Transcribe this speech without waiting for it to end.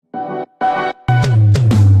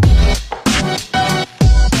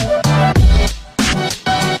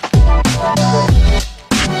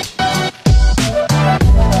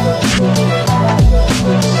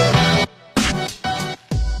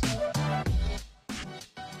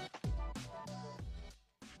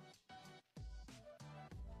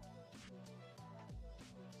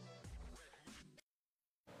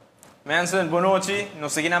Mensen, boa noite.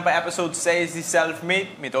 Nós seguimos para o episódio 6 de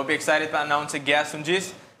SELFMADE. Me estou excited para announce guest um dia.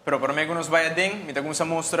 Pero para mim que nós vai a ding, me estou a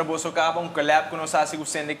mostrar para você um collab que nós fazemos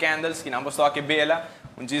com Sandy Candles, que não estou aqui bela.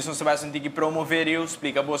 Um dia nós vamos sentir que promover e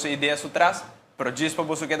explica você ideias atrás. Pero diz para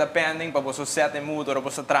você que está pending, para você set em mood, ou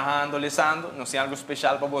você trabalhando, liçando, não sei algo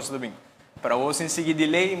especial para você também. Para você seguir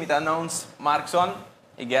delay, me announce Marksonn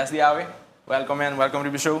e guest de Awe. Welcome man, welcome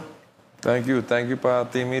to the show. Thank you para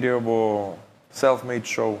team media bo self-made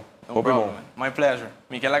show. No problem, man. My pleasure.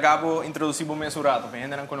 Miquel acabo introduzir o meu surato, para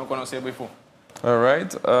gente não conhecer before.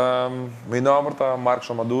 Alright, meu nome é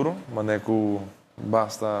Marksonn Maduro, maneco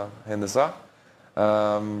basta gente sa.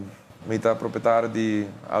 Me tá proprietário de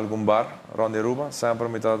algum bar, Ronde Ruba, sempre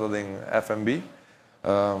me tá em F&B.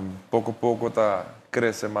 Pouco a pouco tá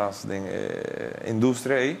cresce mais em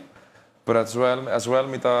indústria aí. Mas as well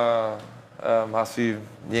me tá assim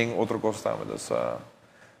em outra coisa também.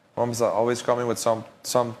 Vamos always coming with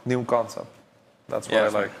some new concept. That's what I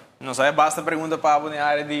like. Não sei, basta pergunta para a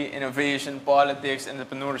área de innovation, politics,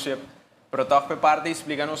 entrepreneurship. Pero toch per parte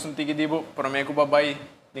explica-nos um tique tipo, para mim que vai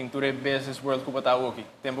dentro do business world que está aqui.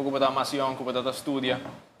 Tempo que está mais young, que está estudia,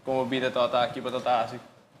 como vida está aqui, está assim.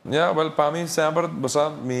 Yeah, well, para mim sempre,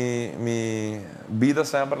 minha vida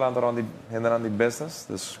sempre anda rondando business.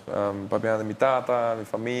 Dus, para minha tata, minha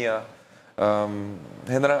família,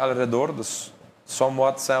 rondando ao redor. Dus,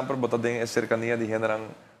 somewhat sempre, bota tem cercania de rondando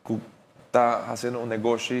que está fazendo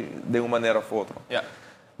negócio de uma maneira ou outra. Yeah.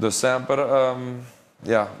 Dus sempre,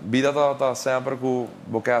 vida está sempre que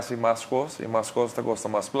você faz mais coisas e mais coisas custa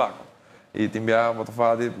mais placa. E também você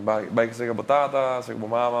faz vai que seja batata, seja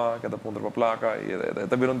mama, que está ponta para placa e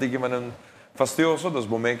também não tem que maneira fastidioso, dus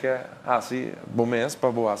bom que assim, bom mês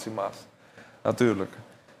para boa assim mais, natuurlijk.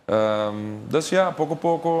 Dus ja, pouco a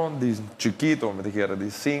pouco, de chiquito, me dizer,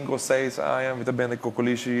 de 5, 6 anos, me também de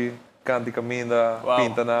cocoliche, canti caminda,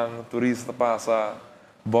 pintanang, turista passa,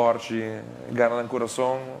 borchi, ganam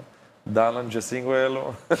coração, dalam de 5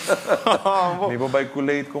 euro. Me vou vai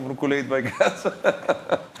colete, compro colete vai casa.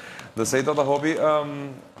 Dus é todo hobby,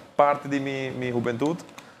 parte de minha juventude.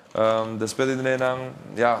 Depois de nenhum,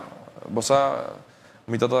 você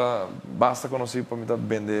me tá basta conhecer para me tá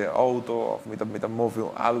vender auto, me tá mover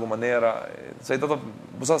algo maneira. Sei todo,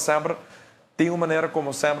 você sempre tem uma maneira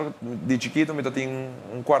como sempre de chiquito me tá tem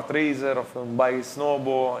quart racer, bike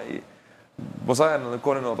snowboard e você não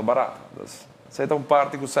corre não barato. Sei todo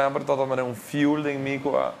parte que sempre toda maneira fuel em mim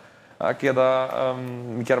a que dá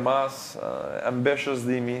me quer mais ambitious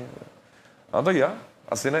de mim. Então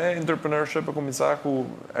assim é entrepreneurship para começar com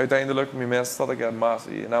uiteindelijk me mestre dat ik mais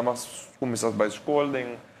e na mais começar bij school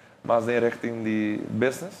ding mais em richting de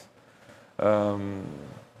business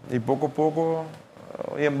e pouco a pouco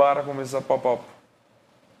e embora começar a pop up.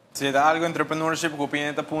 Se dá algo entrepreneurship que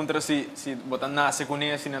opinião tá ponta se botar nasce com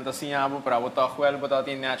isso não tá assim para botar well botar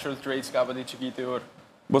tem natural traits que de chiquito or.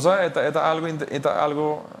 Você é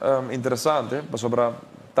algo interessante, sobre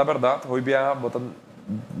a verdade, hoje bem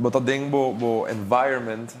botar ding bo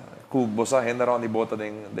environment que você rende onde bota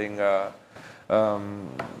ding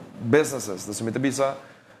businesses. Dus met de bisa,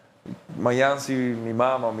 amanhã se minha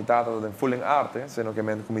mama, minha tata tem full em arte, sendo que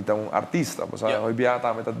men como artista, você hoje bem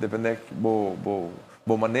tá met depende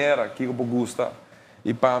bo maneira que eu gosta.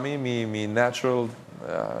 E para mim mi natural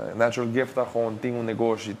gift é gewoon tem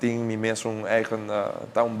negócio, tem mi mesmo eigen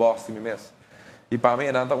boss de mi mes. E para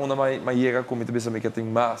mim nada uma mais chega como te bisa me que tem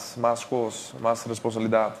mais coisas, mais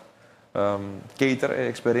responsabilidade. Cater é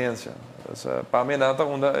experiência. Para mim nada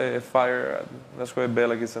uma é fire, na escola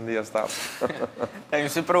bela que são dias está. Tenho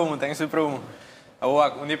se promo.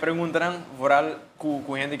 Agora, uma pergunta voral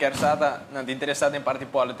que gente quer saber, não te interessado em parte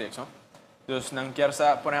politics, não? Dus não quer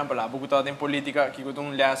saber, por exemplo, lá, porque está em política, que eu tenho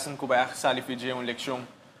lesson que vai sair fazer uma leção.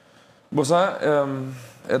 Você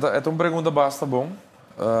é uma pergunta bastante bom.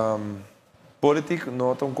 Politiek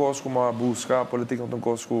não é coisa como a busca, política não é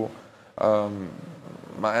coisa como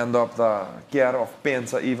end up da quer of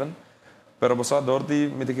pensa even. Pero você door die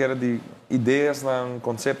met de ideias na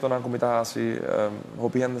concepto na comitasi,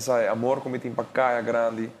 hopiando sai amor comite impaccaia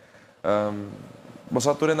grande.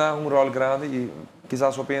 Você torna rol grande e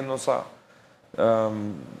quizás hopiando sa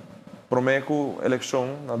promeco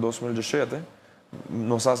eleição na 2017.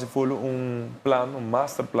 Nós se foi plan,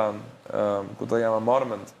 master plan, que se chama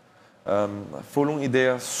Mormont. Foi uma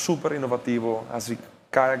ideia super inovativa, assim,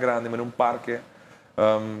 caia grande, mas parque.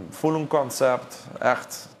 Foi concept,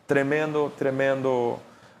 echt tremendo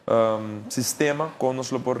sistema, com nós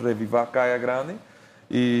por revivar caia grande.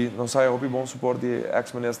 E nós temos bom suporte de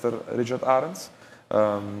ex-minister Richard Arends,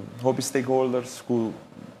 stakeholders que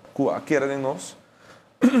querem nós.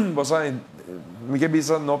 Você me que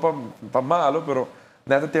bisa não para malo, pero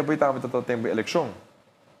nesse tempo estava tá tempo eleição.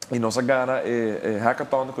 E nossa gana é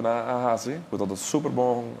hackathon que na hasi, que tá super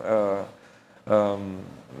bom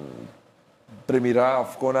primeira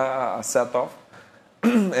com a set-off.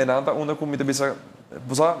 E nanta uma com muita bisa,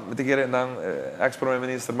 você me quer não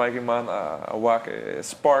ex-primeiro-ministro Mike Man a wak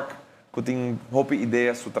spark que tem hope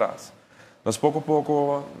ideias sutras. Nós pouco a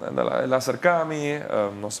pouco ela acercami,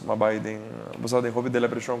 nós mabaidem, você tem hope de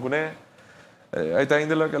pressão com ele. Aí tá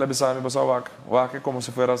ainda que ela bisa me você wak como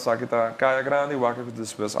se fosse saque tá caia grande, wak que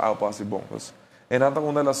depois ao passe bom. E nanta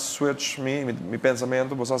uma ela switch mi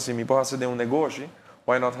pensamento, você assim me pode fazer um negócio,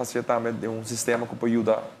 why not fazer também de um sistema que pode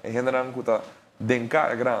ajudar, em geral que tá denka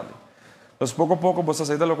é grande. Então, pouco a pouco, você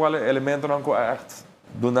sai do qual elemento não com act,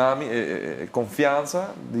 dunami, confiança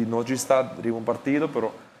de não estar de um partido,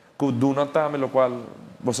 pero que duna também o qual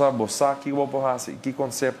você que vou fazer, que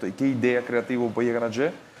conceito e que ideia criativa pode chegar a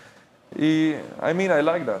ter. E I mean, I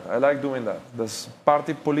like that. I like doing that. Das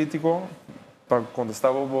parte político, para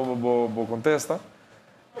contestar o contesta,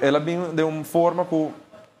 ela vem de uma forma que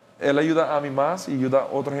ela ajuda a mim mais e ajuda a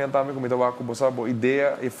outra gente também, como eu com você, boa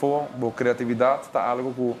ideia e boa criatividade, tá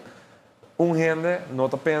algo que gente não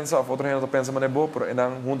pensa, a outra gente não pensa, mas é bom, mas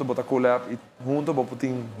não junto bota collab e junto bota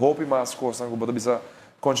tem hope mais coisas que bota bisa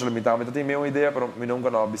consolidar, mas tem uma ideia, mas eu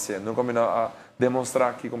nunca não observo, nunca me a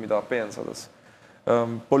demonstrar que como eu pensa.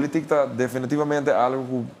 Política definitivamente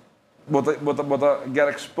algo que bota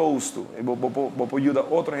get exposed to, e bota ajuda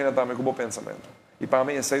outra gente também com o pensamento. E para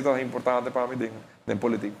mim isso é importante para mim em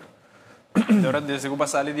política. Agora, desde que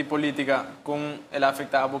passaste de política, como ela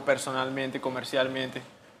afetava personalmente, comercialmente?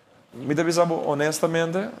 Me te avisava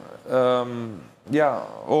honestamente,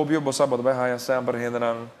 óbvio, você vai sempre gente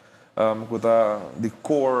que está de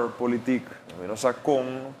core política, não sei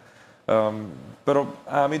como, pero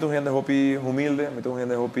a mim tu gente hopi humilde, me tu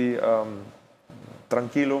gente hopi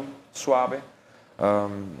tranquilo, suave,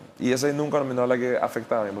 e isso nunca me não que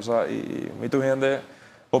afetar me, e me tu gente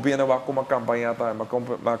hopi ainda vai com uma campanha tá,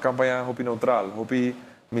 uma campanha hopi neutral, hopi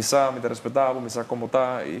misa me respeitava, misa como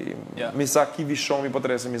tá e misa que visão me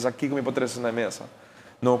potrece, misa que me potrece na mesa.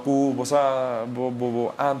 No que você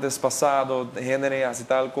antes passado, gente assim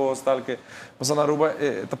tal coisa, tal que você na rua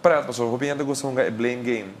tá preto, você hopi ainda gosta de um blame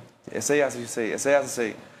game. Esse é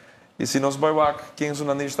assim. E se nós vai lá, quem é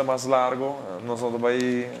um lista mais largo, nós não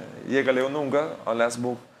vai chegar lá nunca, unless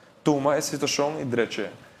toma essa situação e direito.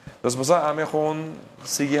 Então, você a mim gewoon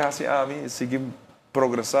seguir assim a mim, seguir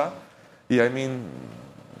progressar, e I mean,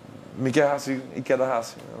 me quer assim e queda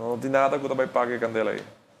assim. Não tem nada que eu vai pagar candela aí.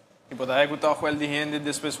 E pode aí que está o de gente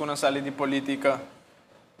depois quando sai de política,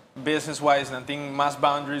 business-wise, não tem mais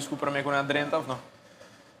boundaries que para mim com a drenta ou não?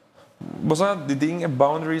 Você tem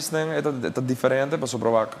boundaries né, é diferente para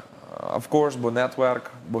provar. Of course, bo network,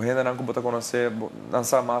 bo gente não que conhecer, não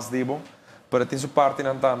sabe mais dibo, mas tem sua parte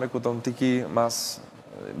não também que um tiki mais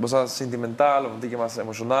você sentimental, um tiki mais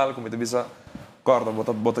emocional, como te bisa, corda,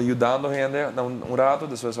 bota ajudando gente um rato,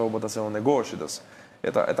 depois você bota ser um negócio, é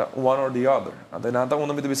one or the other. Então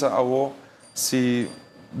não me te bisa ao se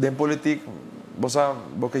de política, você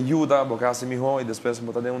ajuda, você faz melhor e depois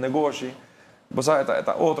bota de um negócio. Você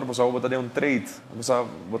é outro, você vai ter um trade, você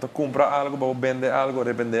vai comprar algo, vai vender algo,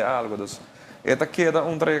 revender algo. Então, queda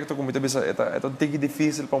um trajeto como isso, é um pouco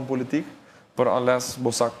difícil para um político, mas unless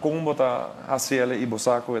você como está fazendo e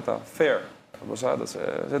você está fair. Você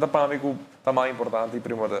está para mim que é mais importante e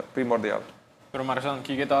primordial. Pero Marksonn, o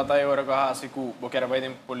que está agora com a que você quer ir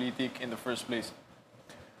em política in the first place?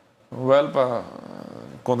 Well, para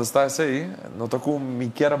contestar isso aí, não estou com me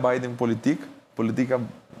quer ir em política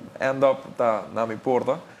end up tá na minha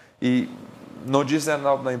porta e não diz end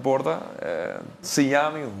up na porta se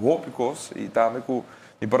chama hópicos e também com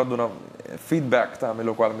me para dar feedback também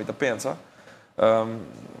o qual me tá pensa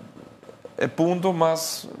é ponto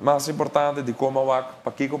mais importante de como eu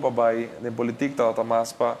para que para vai na política tá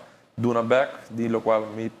mais para dar back de lo qual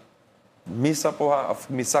me sabe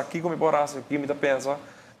como por assim que me tá pensa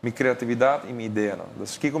minha criatividade e minha ideia então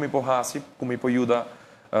que como por assim como me ajuda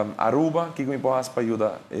Aruba, que me pode para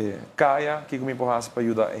ajudar Caia, que me pode para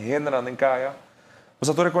ajudar Henry em Caia.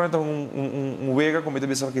 Você está reconhecendo um wega como te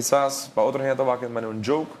disse quizás para outra gente vai que um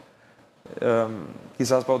joke,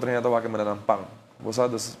 quizás para outra gente vai que um pão. Você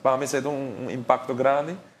para mim é impacto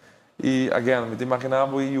grande e again me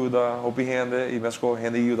imaginava ajuda hopi gente e mesmo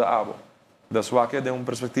gente ajuda abo. Das vai que de uma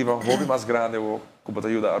perspectiva hopi mais grande o que pode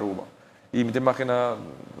ajudar Aruba. E me imagina,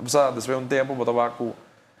 você depois tempo você vai com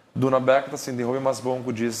Duna back tá assim de hobby mais bom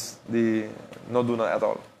que diz de não duna at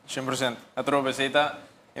all. 100%. A tropa está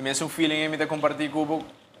é mesmo feeling me tá compartilhar com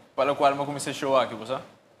para o qual eu comecei a show aqui, você?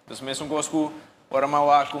 Então mesmo coisa que ora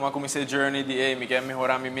mal como comecei journey de me quer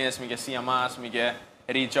melhorar mim mesmo, me quer ser mais, me quer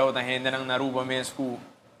reach out a gente nang naruba mesmo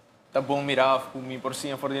tá bom mirar com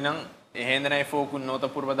 1000% for dinang e gente na foco não tá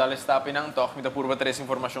por dar stop nang toh me tá por três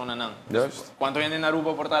informação nang. Quanto gente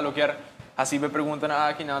naruba portal o quer assim me pergunta na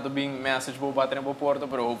aqui na to bem message vou bater no porto,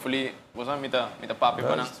 pero hopefully você me tá papi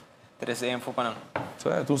para nang três info para nang. So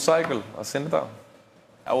é tu cycle assim tá.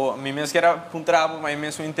 Eu me mesmo que era um trabalho, mas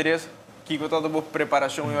mesmo interesse que eu toda boa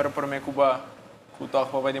preparação e para me cuba o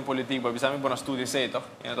toque para vai em política, para bisami bom estudo sei toh.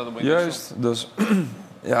 É todo bom. Juist, dus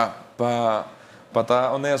ja, para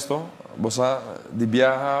estar honesto, você de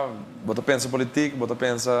viajar, você pensa política, você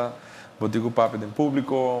pensa, você tem papo em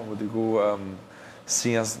público, você tem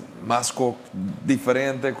ciências mais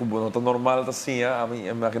diferente, que não é normal assim, a mim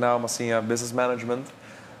imaginava assim, business management,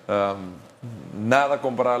 nada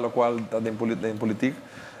comparado ao qual está em política,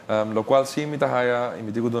 lo qual sim me está e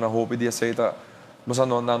me digo de uma roupa de aceita. Mas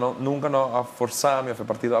nunca a forçar a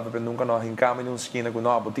partido a nunca a hincame numa esquina com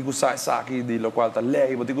não botigo sai aqui de lo qual está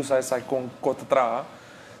lei botigo sai com cota tra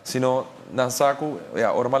sino na saco é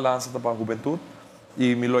a orma lança para a juventude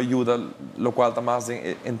e me lo ajuda lo qual está mais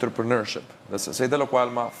em entrepreneurship seja lo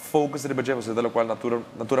qual ma focus de budget seja lo qual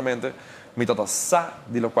naturalmente me tá sa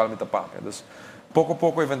de lo qual me tá papo então pouco a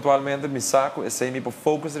pouco eventualmente me saco e sei me por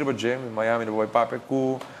focus de budget em Miami no vai papo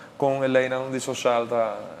com Helena de social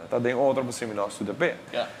tá tem outra por cima nós tudo bem.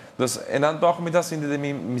 Então, não toco me dá assim de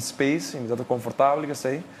mi space, me dá confortável que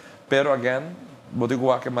sei, pero again, vou dizer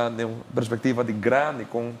que é uma perspectiva de grande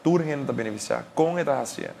com toda gente tá beneficiar, com esta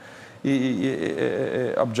assim.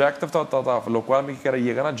 E objective tá, lo qual me quer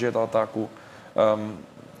chegar na jet tá com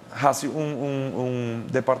hasi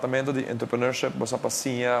departamento de entrepreneurship, você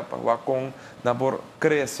passinha para com na por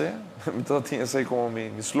crescer, me tá tinha sei como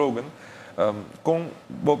mi slogan. Com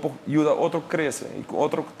ajuda outro crescer e com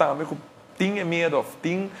outro também que tinha medo,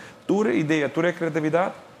 tem tua ideia, tua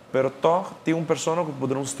criatividade, mas toch tem uma pessoa que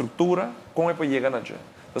pode dar uma estrutura com é para chegar na gente.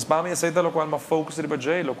 Então para mim aceita o qual me foco de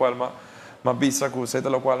budget, o qual me visa que aceita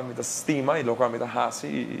o qual me estima e o qual me dá hasi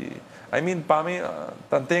e I mean para mim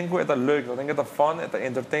tanto tempo é leuk, tanto tempo é fun, é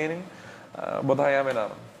entertaining, botar aí a menina.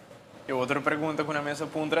 E outra pergunta com a mesa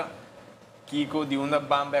puntra Kiko de uma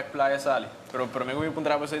bamback playa sali. Pero para mim eu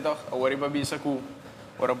encontrava isso então, agora eu bisa que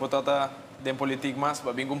ora botata de política mas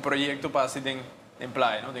vai vir um projeto para se em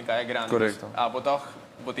playa, não tem caia grande. Correto.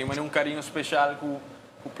 Botamos um carinho especial com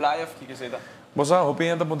playa, que sei tá. Você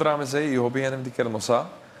opinião para entrar mas aí, opinião de querer nossa,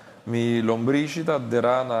 mi lombrice tá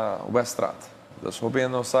dera na Westrat. Então opinião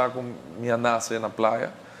nossa com minha nasce na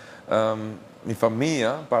playa, minha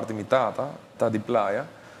família, parte minha tata, tá de playa.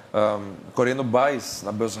 Correndo bais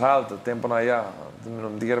na bus alta, tempo na ia,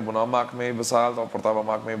 não dizer bom, não mac meio bus alta, portava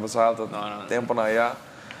mac meio bus alta, tempo na ia,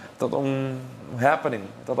 todo happening,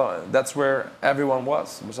 that's where everyone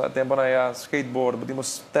was. Você tempo na ia, skateboard, botimos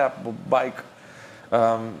step, bike,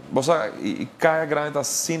 você e cai grande tá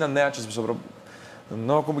sina netes sobre,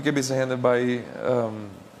 não como que bisa gente vai,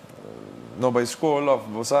 não vai escola,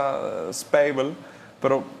 você spable.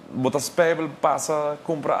 Pero bota spable passa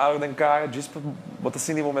compra algo dentro caia, diz bota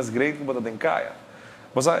sinimo mais grande que bota dentro caia.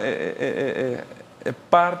 Você é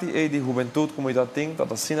parte de juventude como está tem,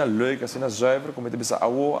 tá sina leuk, sina zuiver, como está bisa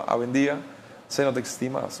awo, em dia, sem não te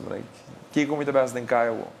estima, sabe? Que como está bem dentro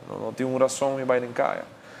caia, não tem uma razão me vai dentro caia.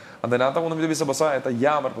 Ande nada quando me bisa você está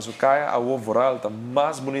jammer, porque o caia awo voral tá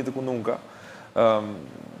mais bonito que nunca.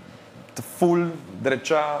 Tá full,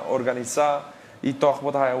 derecha, organizar e toch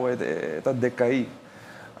bota awo tá decair.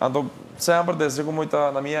 Então, sempre desde como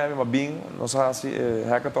está na minha época, bem, nós fazemos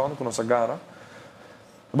hackathon com nossa gara.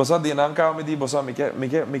 Você diz, não quero me dizer, você me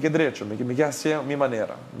quer direito, me quer ser a minha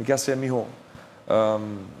maneira, me quer ser meu.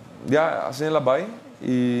 Já, assim ela vai,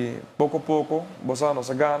 e pouco a pouco, você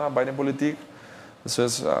nossa gana, vai na política,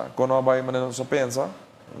 depois, quando vai, você pensa,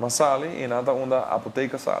 mas sale, e nada, onde a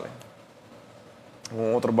apoteca sale.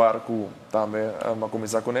 Outro barco também, mas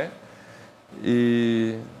começar com ele.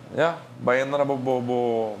 E ja, vai andar na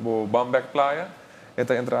Bamback Playa,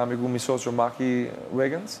 eta entre amigo meu sócio Maki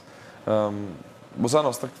Wagons. Você não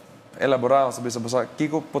está elaborando, você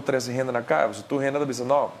Kiko pode trazer renda na casa, você tu renda da bisa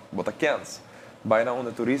não, bota quentes. Vai na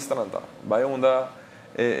onda turista não tá, vai onda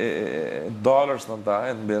dollars não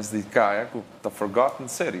tá, em vez de caia, que tá forgotten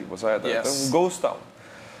city, você é um ghost town.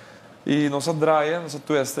 E nossa draia, nossa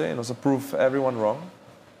twist, nossa proof everyone wrong.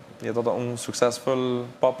 E é todo successful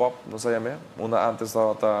pop-up, não sei mesmo, uma antes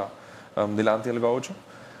da delante do gaúcho.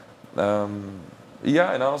 E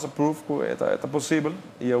a nossa proof que é possível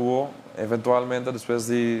e eu eventualmente depois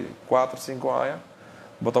de 4, 5 anos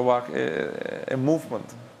botar é movement,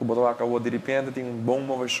 que botar de repente tem bom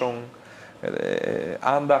movição,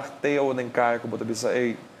 andar teu nem cai que botar bisa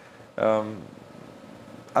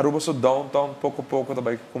Aruba so downtown pouco a pouco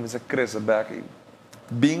também começa a crescer back.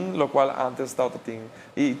 bem lo qual antes estava tinha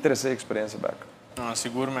e terceira experiência back. Ah,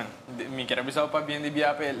 seguro, man. Me quero avisar para bem de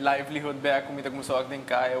biape livelihood back, como está começando a ter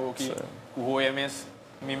caia ou que o roia mes.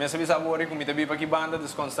 Me mesmo avisar agora como está bipa aqui banda,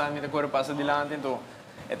 desconstante, me corre passa adiante, então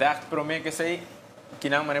é act para mim que sei que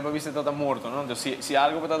não maneira para visitar está morto, não? Então se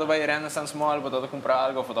algo para todo vai renda San Small, para todo comprar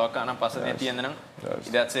algo, para todo cana passa de tienda, não?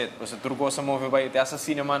 E that's it. Você truco se move vai até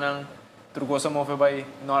assassino manang, truco se move vai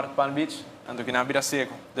North Palm Beach, então que não vira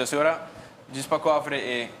seco. Então agora diz para cofre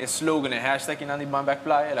é slogan, hashtag que não de back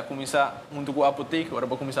play, ela começa junto com a apoteca, agora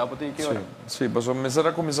para começar a apoteca agora. Sim, mas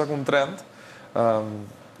eu começar com um trend.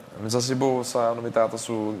 Mas assim, sa no mitata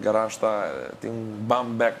su garage tem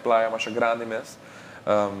back play mais grande mesmo.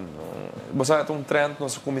 Você é um trend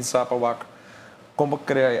nós começar para o como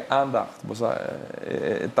criar andacht. Você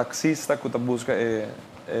é taxista que busca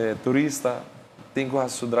turista tem que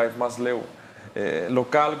fazer drive mais leu.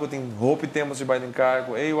 Local que tem hope tempo se vai nem cá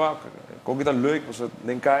com ei wak como que tá leuk você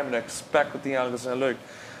nem cá mas expect que tem algo assim leuk.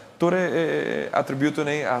 Todo atributo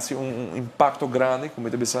nem assim impacto grande como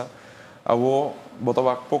te bisa awo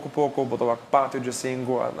botava pouco botava pátio de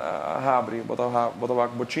 5 abre botava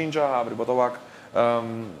bochincha abre botava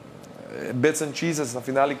bits and cheeses na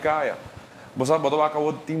final caia você botava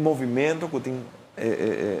tem movimento que tem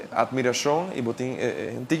admiração e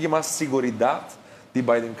tem mais segurança de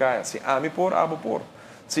Biden caia se ame por abo por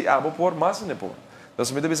se abo por mais ne por então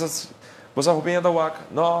se me deve você opinião da wak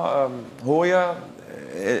não hoia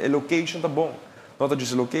location tá bom não tá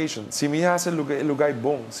just location se me hace lugar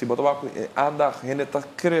bom se bota anda gente tá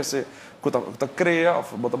cresce tá cria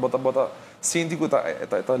bota sinti que tá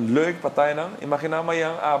leuk para tá não imagina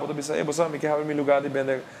amanhã bota bisa você me quer meu lugar de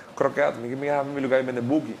vender croquete me quer meu lugar de vender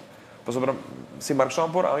boogie pues se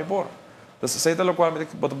Marksonn por a mim por então se tá local me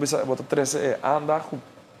bota bisa bota 13 anda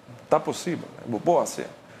tá possível boa assim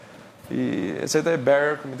e esse é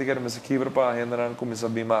barrier que me quer me quebra para generar começar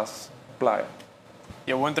bem mais playa.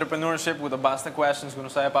 E o entrepreneurship, with basta questions que não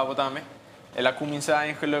sai para botar me, ela começa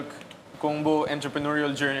em geluk com o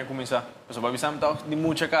entrepreneurial journey começa. Então, para visar então de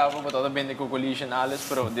muita capa, para toda bem de coalition alles,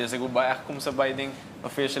 pero desde que vai começar by den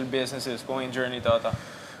official businesses com em journey tota.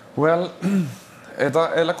 Well,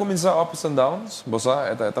 ela começa ups and downs, bossa,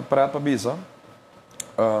 eta prata para bisa.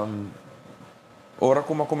 Ora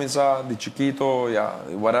como começar de chiquito,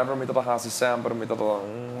 whatever me tá fazendo sempre, me tá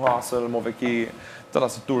hustle, move aqui, toda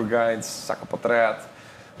essa tour guides, saca para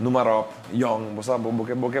número young, você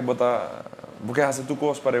porque fazer tu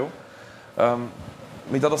coisa para eu.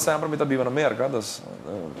 Me tá sempre me tá vivo na América, das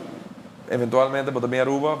eventualmente bota bem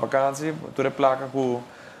Aruba, vacância, tu placa com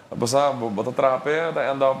você bota trape,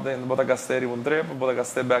 da end up bota gastar um trip, bota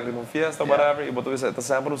gastar back de uma festa, whatever, e bota você tá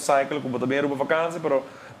sempre um cycle com bota bem Aruba vacância, pero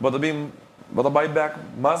bota bem bota buyback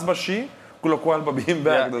mais baixo, com o qual para bem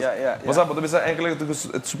back. Você bota bisa enkele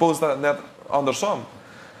het supposed net andersom.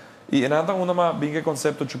 E então uma bem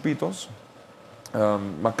conceito chupitos,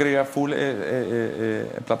 mas cria full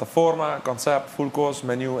plataforma, concept, full cost,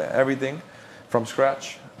 menu, everything from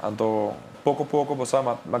scratch. Então pouco você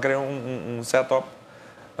mas cria setup,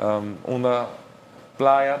 uma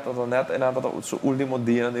playa, todo net e então o último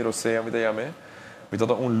dia de Roseia me chama, me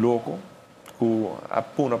todo loco a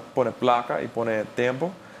pone placa e pone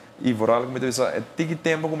tempo e vooral como diz é tiki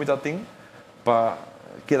tempo como está tem para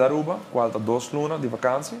quedar Aruba qual tá 2 lunas de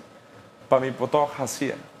vacância para me poder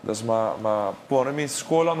fazer das ma pone minha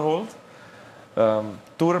escola on hold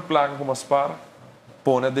tour placa como spar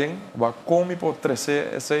pone ding va come por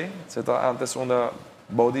 13 se tá antes uma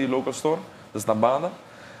body local store das na banda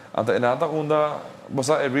anta enata uma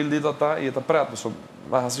você é real data tá e tá preto so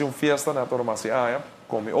mas assim fiesta na torma assim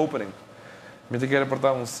come opening me te quero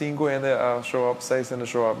portar 5 ainda a show up 6 ainda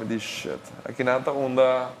show up me diz shit aqui nanta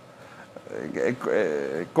onda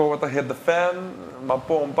tá hit the fan ma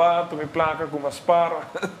pompa tu me placa com uma spar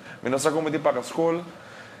me não sei como te paga a escola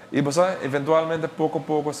e você eventualmente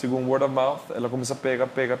pouco segundo word of mouth ela começa a pegar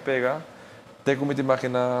até como te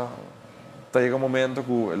imagina chega momento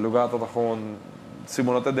que o lugar tá com se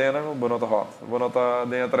não te dena, não tá hot, não tá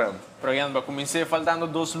dentro trend. Por exemplo, comecei faltando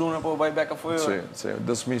 2 lunas para vai back a foi. Sim.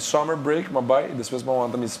 Das mi summer break, mas vai, depois eu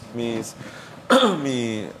ando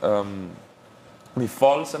mi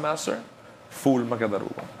fall semester full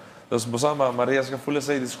Macadaruba. Das você Maria que full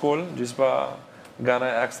sair de escola, diz para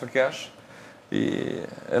ganhar extra cash e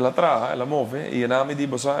ela traga, ela move e na me di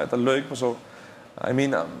você tá leuk, so I mean,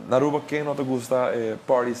 na Aruba quem não te gusta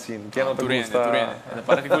party scene, quem não te gusta a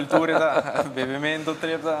parte de cultura da bebimento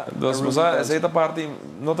treta. Essa é a parte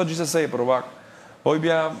não te diz assim, pero hoje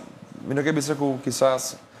bem, me não quer dizer que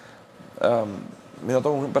quizás me não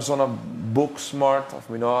tô uma pessoa book smart,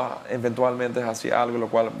 me não eventualmente fazer algo lo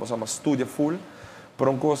qual você estudia full, por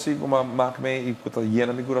um coisa como maak-me e que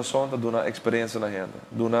llena mi coração, tá dando experiência na gente,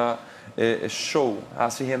 dando show,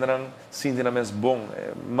 assim gente não sente na mes bom,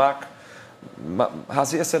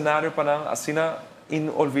 assim cenário para assim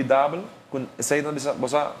inolvidável, com sei não bisa,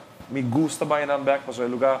 você me gusta bem na back, porque é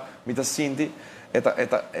lugar me tá sente,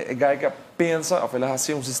 é gai que pensa, ou ela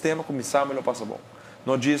assim sistema que me sabe lo passa bom,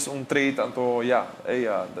 não diz trade tanto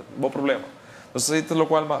bom problema, então isso é o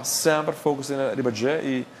qual mas sempre focusa na ribadje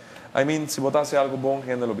e I mean, se botasse algo bom,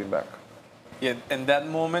 gente lo bem back. E in that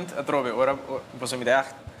moment, atrove, ora posso me dar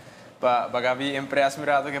para vi empresa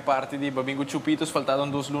mirado que parte de babingo chupitos faltavam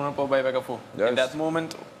 2 lunas para vai back fo. In that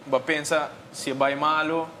moment, ba pensa se vai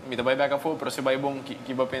malo, me vai back fo, pero se vai bom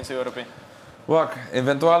que ba pensa europeu. Wak,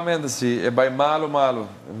 eventualmente se vai malo,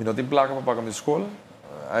 me não tem placa para pagar minha escola.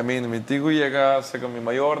 I mean, me digo chega, se com minha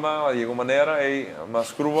maior na, de alguma maneira, mas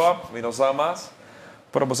screw up, me não sabe mais.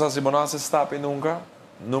 Pero você se não se stop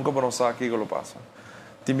nunca vamos saber aqui que lo passa.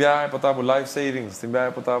 Timbia para estar life savings,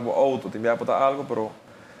 timbia para estar auto, timbia para estar algo, pero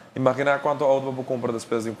imagina quanto auto vou comprar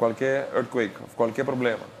depois de qualquer earthquake, qualquer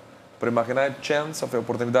problema. Pero imagina a chance, a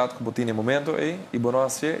oportunidade que você tem no momento e bom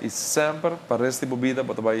assim e sempre para resto da vida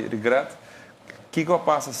você vai regret. Que que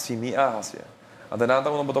passa se me assim? Até nada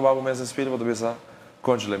quando você vai começar a espelho você pensa,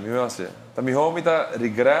 conchile, me assim. Também home tá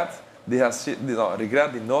regret de assim,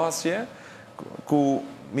 regret de não assim, que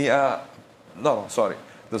me não, sorry.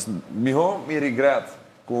 Dus me regret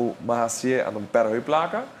que mahasye ang pero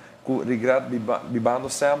placa, que regret bibando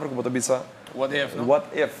sempre que você pensa What if, no?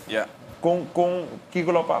 What if? Yeah. Com que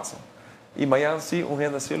lo passa? E amanhã se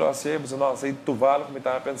gente assim lo assim, você não sei tu vale como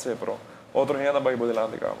está a pensar, pero outro gente vai poder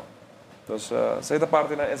de cama. Então, sei da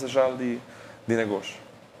parte na essencial de negócio.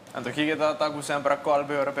 Então que tá com sempre a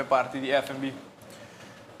colbe ora para parte de F&B.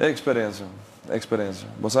 Experiência.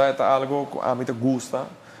 Você é algo que a mim te gusta.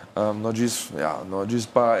 Não diz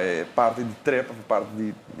para parte de trepa, parte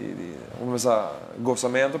de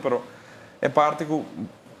gostamento, mas é parte que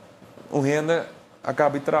o gente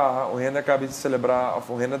acaba de trabalhar, o gente acaba de celebrar,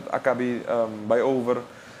 o gente acaba de buy over.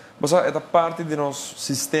 Mas é parte do nosso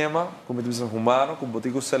sistema, como diz humano, que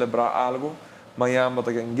você celebrar algo, amanhã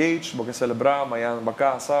você engage, você celebrar, amanhã você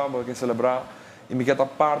casa, você celebrar. E me queda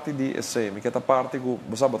parte de esse, me queda parte que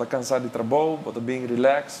você está cansado de trabalho, você bem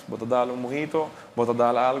relax, você dá mojito, você dá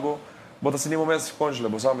algo, você se nem mais congela,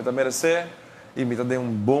 você me merece e me dá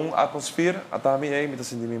bom atmosfera, até me me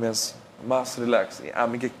senti mais relax. E a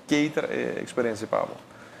mim que cater a experiência para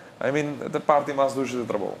mim. I mean, é parte mais dura do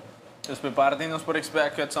trabalho. Então, parte nós por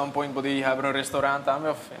expect que at some point pode abrir um restaurante também,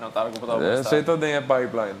 ou não tá algo para dar. Sei todo em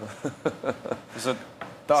pipeline.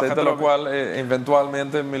 Sei lo qual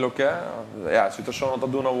eventualmente me lo quer, a situação não está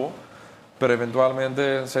dando nada, mas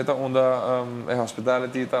eventualmente sei onde a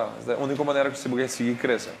hospitality está, é a única maneira que se pode seguir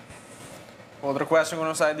crescer. Outra questão que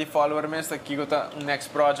não sai de follower mesmo, aqui que está next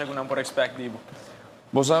project que não por expect dibo.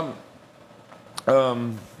 Você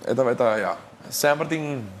sempre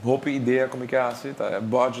tem hope ideia como que é assim, tá?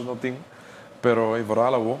 Budget não tem, pero é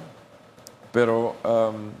voral algo, pero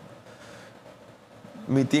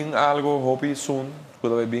me tem algo hope soon.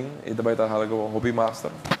 Quando vai bem, e também está algo hobby master.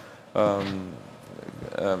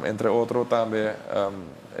 Entre outros também,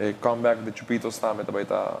 o comeback de Chupitos também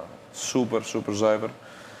está super zuiver.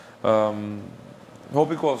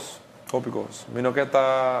 Hobby coisa. Me não quer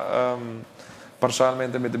estar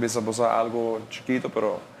parcialmente me deve ser algo chiquito,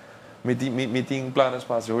 pero me tem planos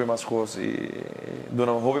para fazer hobby mais coisas e dar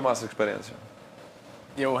uma hobby mais experiência.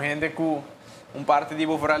 E o gente que parte de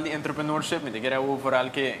overall de entrepreneurship, me diga overall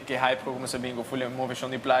que hype como se bem com full movição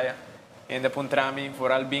de praia, ainda pontrami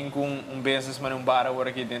overall bem com businessman bar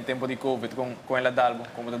agora aqui em tempo de covid com ela dalbo,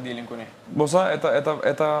 como está dealing com ele. Você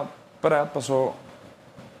para passou,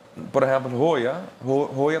 por exemplo, Hoya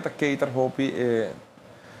está cater hobby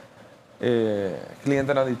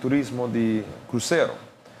cliente de turismo de cruzeiro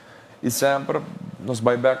e sempre nos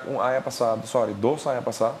buyback dois anos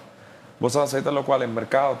passado. Você aceita o qual é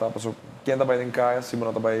mercado, tá? Porque quem está em casa, se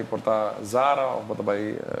não está portar Zara ou está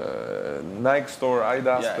Nike Store,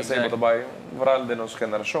 Adidas, você está varal de nossa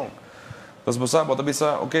geração. Então você pode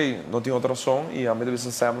pensar, ok, não tem outra opção e a minha vida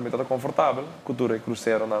sempre está confortável, cultura e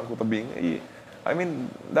cruzeiro não está bem e I mean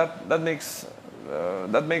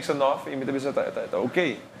that makes enough e minha vida está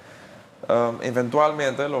ok.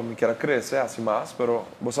 Eventualmente, lo me quer crescer assim mais, pero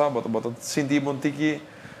você pode sentir um tique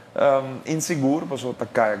inseguro, porque está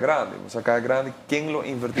caia grande. Você caia grande, quem lo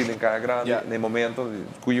invertir em caia grande no momento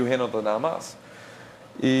que o não está nada mais.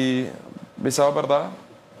 E, bisa a verdade,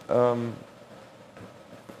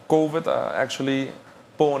 COVID actually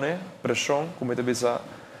pone pressão, como te bisa,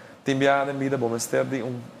 timbia de vida, bom, ster de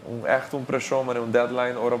echt pressão, mas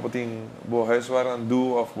deadline, ora botin, bo huiswerk aan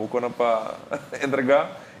doen of bo kunnen pa entregar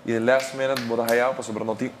e last minute bo hayal, pas sobre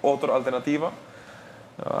não tem outra alternativa.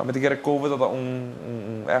 Met die keer COVID dat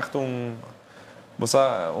echt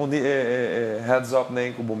bosa heads up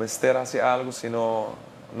nem que bom ster assim algo, senão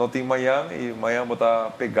não tem manhã e manhã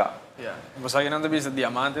bota pegar. Ja, você ainda não viste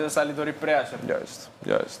diamante da salidori pressure. Juist.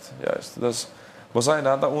 Dus você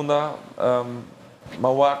ainda onda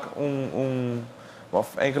mawak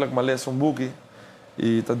of eigenlijk maar lees boekje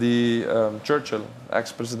e tá die Churchill,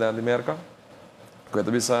 ex-president de Amerika. Ik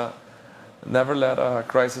weet bisa never let a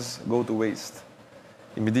crisis go to waste.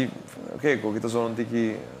 E me di, okay, ko kita zo'n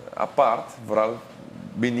tiki apart, vooral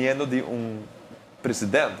viniendo de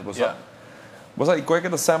presidente, você e coisa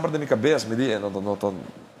que sempre de minha cabeça me di,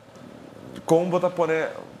 como você pone,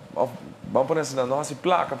 vamos pôr assim na nossa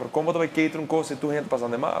placa, para como você vai cater coisa e tu gente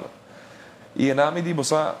passando mal. E na me di,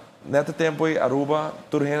 você nesse tempo aí Aruba,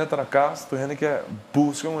 tu gente tá na casa, tu gente que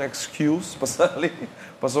busca excuse para ali,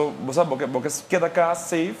 passou, você porque queda casa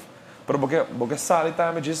safe, porque sai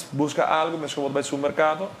tá me diz busca algo, mas como vai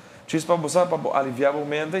supermercado, diz para você para aliviar o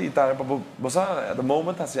momento e tá para você at the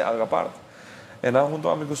moment assim algo à parte. E na junto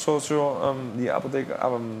amigo sócio de apoteca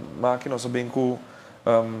máquina nós bem com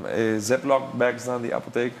Ziploc bags na de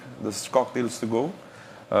apoteca, dos cocktails to go.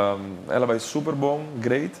 Ela vai super bom,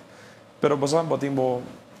 great. Pero você botem bo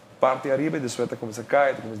parte arriba e depois começa a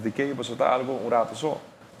cair, começa a decay, você tá algo rato só.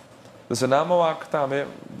 Então na moak também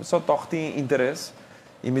só toch tem interesse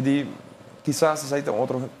e me di quizás se tem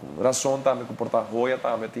outra razão também que portar hoia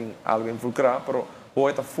também tem algo involucrar, pero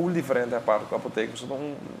hoia tá full diferente a parte da apoteca, só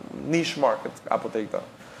niche market apoteca.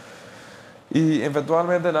 E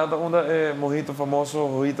eventualmente nada onda é mojito famoso,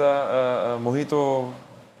 mojito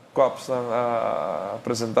cups a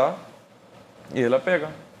apresentar e ela pega.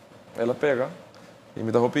 E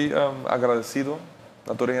me dá agradecido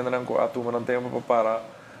na tua renda não a tu não tempo para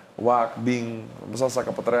wak bing você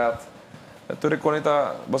saca para trás. Tu reconhece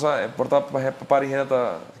você portar para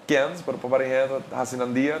renda quentes para renda assim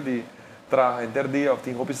um dia de tra interdia of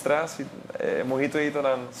tem hopi stress e mojito aí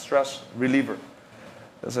tá stress reliever.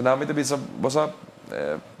 Então na mente bisa você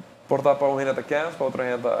portar para renda quentes para outra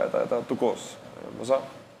renda tá tu cos. Você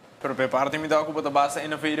Pero pe parte me dá que botar base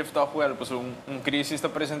innovative toch wel, pues crisis está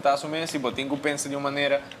apresentar mês e botem que pensa de uma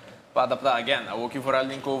maneira para adaptar again. A que for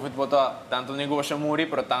além COVID botar tanto negócio muri,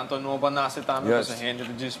 pero tanto não vai nascer também, pues a gente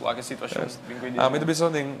diz o que situação. Me bisa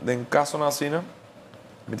den caso na cena,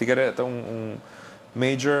 me te quer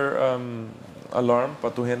major alarm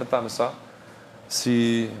para tu gente tá nessa.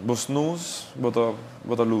 Se vos nus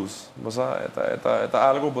bota luz, você é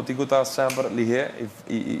algo botico tá sempre ligeiro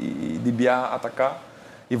e de viajar atacar.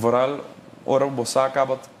 E vooral, ora você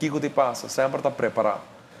acaba, que te passa, sempre está preparado.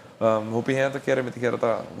 Hopi gente quer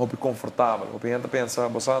estar hopi confortável, hopi gente pensa,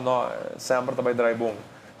 você não, sempre está vai drive bom,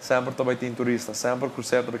 sempre está vai ter turista, sempre o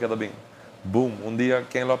cruzeiro está vai bem. Boom, dia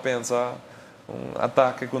quem lá pensa,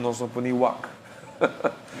 ataque com nós não puni wak.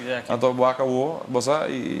 Então wak você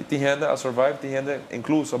e tem gente a survive, tem gente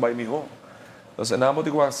incluso vai melhor. Então, na modo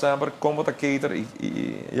que sempre como tá cater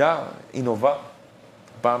e inovar.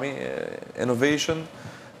 Para mim, innovation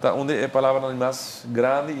tá onde é a palavra mais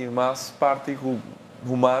grande e mais parte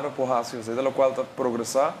humana por assim, ou seja, o qual está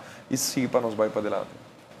progressar e sim para nós vai para diante.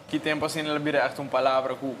 Que tempo assim ela vira uma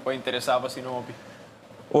palavra que interessava assim no hobby?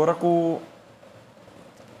 Ora que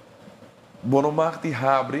bono mag die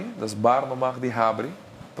habri, das bar no mag die habri,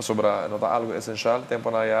 para sobre nota algo essencial, tempo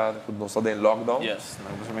na ya que nós está em lockdown. Yes,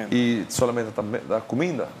 e solamente da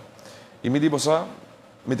comida. E me digo só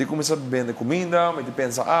me te começa a vender comida, me te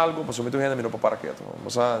pensa algo, passou muito gente me não para quieto.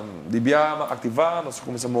 Você de viajar, ativar, nós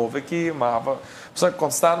começa a mover aqui, mas você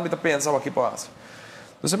constantemente pensa o que passa.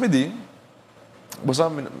 Então me diz, você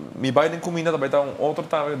me vai em comida, também tá outro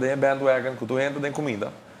time de bandwagon que tu gente tem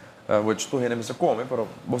comida, which tu gente me se come, pero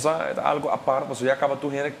você é algo a parte, você já acaba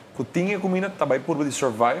tu gente que tinha comida, também por de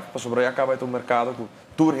survive, para sobre acaba tu mercado que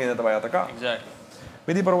tu gente também atacar. Exactly.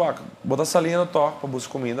 Me diz para o que, você salindo toque para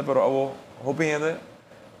buscar comida, pero o gente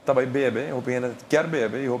também bebe, eu penso quer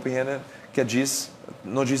beber, eu penso que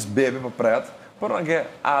não diz bebe para preto, mas é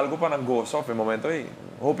algo para não gostar no momento aí.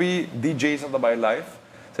 Eu penso DJs também live,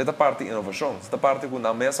 essa parte de inovação, essa parte que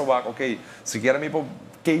na mesa vai, ok, se quer me para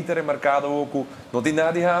cater no mercado, não tem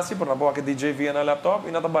nada de assim, por exemplo, que DJ via na laptop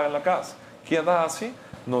e nada vai na casa. Quem anda assim,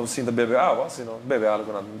 não sinta beber água, senão bebe algo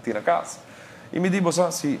que não tem na casa. E me diz,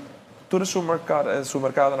 se todo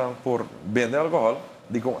supermercado não por vender álcool,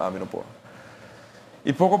 digo, não por.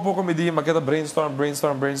 E pouco a pouco me diz, mas queda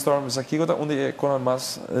brainstorm, isso aqui é onde é com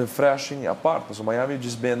mais freshing a parte. So Miami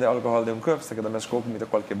diz vende álcool de cup, você queda mais coco, me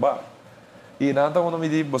qualquer bar. E nada quando me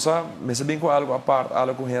diz, você me sabe com algo aparte,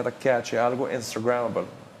 algo com gente catchy, algo instagrammable.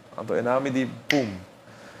 Então, e nada me diz, pum.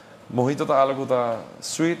 Mojito tá algo tá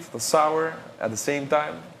sweet, tá sour, at the same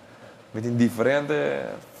time. Me tem diferentes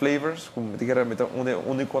flavors, como me quer me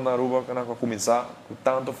único na Aruba que na começar, com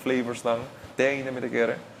tanto flavors não, tem ainda me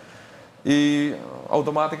quer. E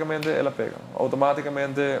automaticamente ela pega.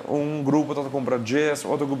 Automaticamente grupo está compra 10,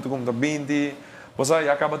 outro grupo compra 20. Você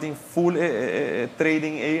acaba tendo full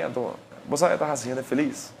trading aí, então você está fazendo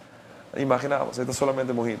feliz. Imagina, você está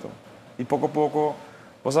solamente mojito. E pouco a pouco,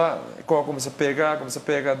 você começa a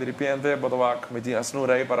pegar, de repente, me tem a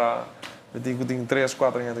snura aí para, me tem 3,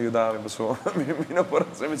 4 gente ajudar a pessoa. Não por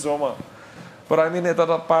ser me soma. Para mim, é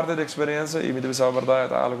toda parte da experiência e me deve ser a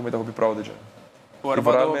verdade, é algo que me está proud de. E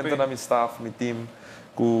realmente na minha staff, meu time,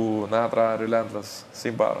 com nada relentless,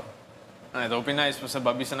 sem parar. Então, nice, você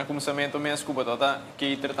babisa na começamento mesmo, porque tá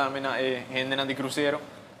cater também na gente na de cruzeiro,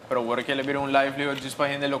 para agora que ele vira livelihood just para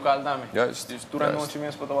gente local também. Just. Durante a noite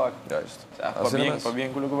mesmo para tabaco. Just. Para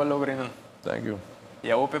bem com o que vai lograr. Thank you.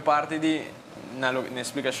 E a outra parte de na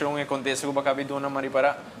explicação e acontece que acabei de uma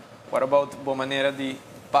para what about boa maneira de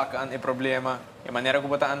pacar o problema, a maneira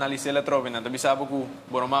como está analisar a troca, então sabe que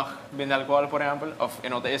boromar bem alcohol, por exemplo, ou é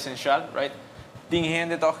nota essencial, right? Tem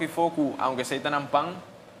gente que foco, aunque seja na pão,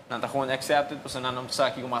 não está gewoon accepted, porque não está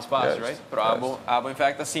aqui com mais fácil, right? Pero abo em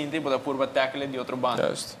fact assim, tipo, da purba tackle de outro bando.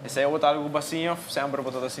 Esse é outro algo basinho, sempre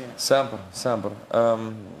botar assim. Sempre.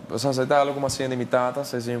 Se está algo assim limitada,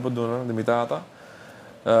 se sempre dona limitada,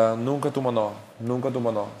 nunca toma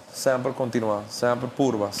não. Sempre continua, sempre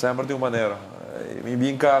purba, sempre de uma maneira. Em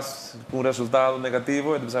bem caso, com resultado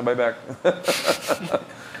negativo, ele vai back.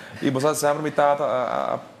 E você sempre me tá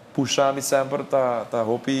a puxar me sempre tá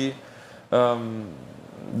hopi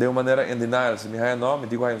de uma maneira em denial, se me hai não, me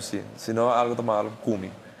digo aí sim, senão algo tá mal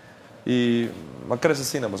comigo. E mas cresce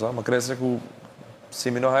assim, mas cresce que se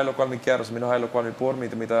me não hai o qual me quero, se me não hai o qual me por, me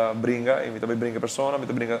tá brinca, e me também brinca persona, me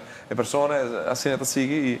tá brinca a persona, assim tá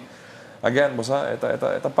sigue e again, você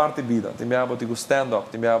é parte da vida. Tem biabo tipo stand-up,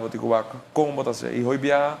 tem biabo tipo como botar se. E hoje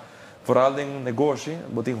bia, vooral em negócio,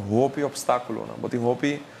 botem hopi obstáculo, não? Botem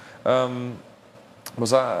hopi,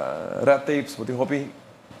 você red tapes, botem hopi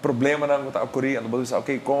problema não está ocorrendo, botem dizer,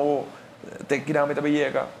 ok, como tem que ir a meta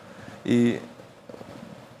chega e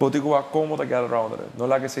botem como tá get around it. Não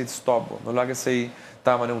lá que se stop, não lá que se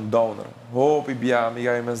tá um downer. Hopi bia,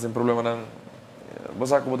 amiga, mas tem problema não.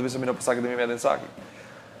 Você como deve ser menor passar que de mim me saque.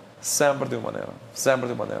 Sempre de uma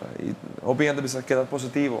maneira. E obviamente bisa queda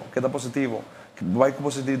positivo, vai com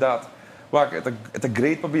positividade. É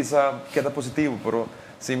great para bisa queda positivo, pero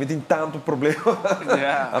se me tem tanto problema,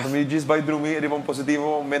 a me diz vai dormir e vão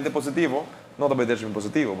positivo, mente positivo, não tá bem deixar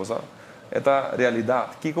positivo, você. É a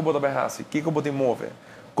realidade. Que como bota assim, que como te move,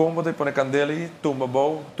 como bota põe candela e tumba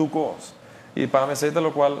bom, tu cos. E para mim sei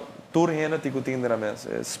lo qual tu rena te que tem na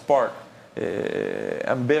mesa, spark,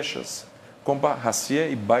 ambitious. Compa hacia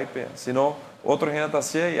e baipe, senão outro gente está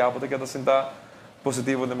hacia e a outra que está sentar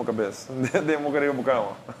positivo na minha cabeça, de meu querido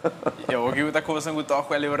bocão. Eu aqui está conversando com o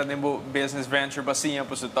toque ele agora tem business venture basinha,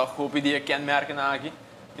 pois o toque eu pedi que merken aqui,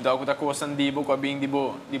 então eu está conversando dibo com a bem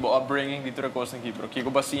dibo upbringing de toda coisa aqui, porque o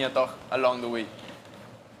basinha toque along the way.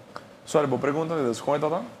 Sorry, boa pergunta, como é que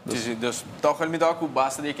tá? Sim, dus toque ele me toque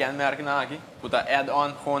basta de que merken aqui, puta add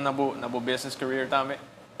on com na bo business career também,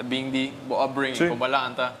 da bem de bo upbringing, com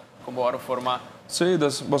balanta. Como a forma. Sim,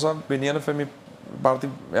 das você veniendo foi mi parte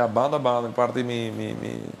a banda parte mi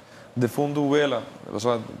de fundo ela,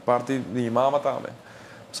 você parte de mama também.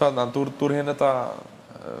 Você na tour ainda tá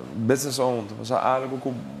business owned, você algo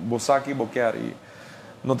que você aqui quer e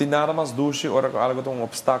não tem nada mais doce ou algo tão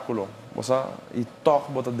obstáculo, você e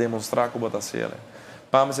toque bota demonstrar que bota ser.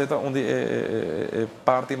 Para mim é onde é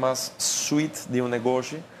parte mais sweet de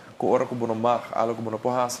negócio. Que hora que você mag, algo que você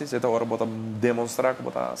pode fazer, é a hora que você demonstrar que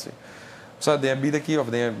você fazer. Então, na vida aqui, ou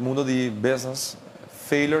no mundo de business,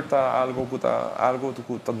 failure está algo que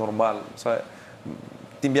está normal.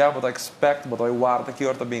 Tem que você expect, você guarda que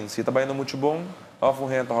hora está bem. Se está bem muito bom, ou um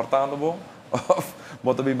gente está hortando bom, ou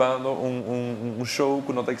você está vivendo show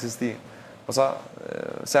que não está existindo.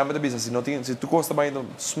 Sempre é assim, se tu gosta bem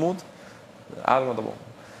smooth, algo não está bom.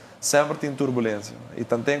 Sempre tem turbulência. E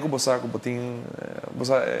também que você tem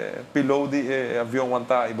piloto de avião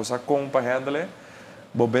e você compra handle,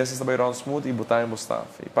 você está bem round smooth e botar em staff.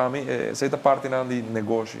 E para mim, essa é a parte de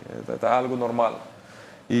negócio, é algo normal.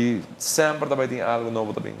 E sempre também tem algo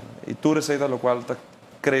novo também. E tudo isso é o qual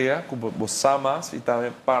cria que você mais e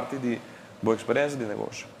também parte de boa experiência de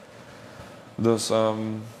negócio.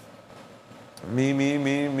 Então,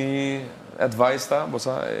 mi advice tá,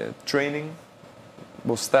 você training.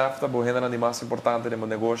 O staff está bom, é mais importante no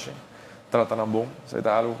negócio. trata na bom, isso é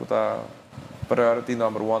algo que está priority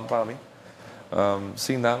number one para mim.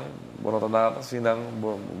 Se não, não está nada, se não,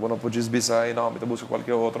 não podes bisar e não, me busca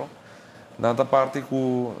qualquer outro. Nada parte que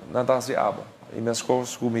não está assim aba. E minhas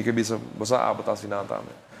coisas que me que bisa, você aba está assim não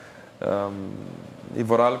também. E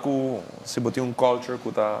voral que se botar culture que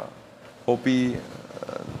está opi,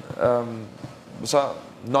 você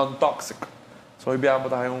non-toxic. So ibig aba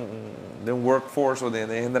tayo yung workforce ou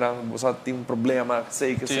você tem problema,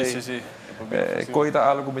 sei. Sim. Coita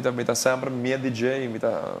algo mita sempre minha DJ,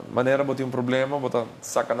 mita maneira botar problema, botar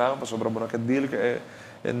sacanagem para sobre boa que deal que é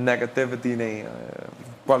negativity nem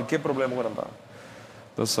qualquer problema que não tá.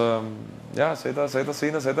 Então,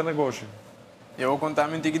 aceita negócio. Eu vou contar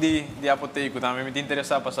um pouco de apoteco, também me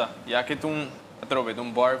interessa passar. Já que tu atrove,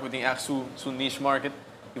 bar que tem su niche market,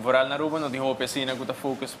 e voral na Aruba não tem roupa assim, que tá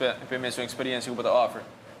focus para mesma experiência que tá offer.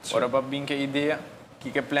 Ora para bem que ideia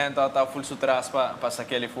que planta tá full sutras para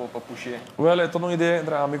saquele for para puxar. Well, é toda uma ideia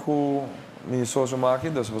entre amigo e sócio aqui,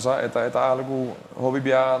 então você é algo hobby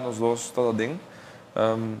bia nos dois todo ding.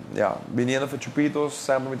 Viniendo para Chupitos,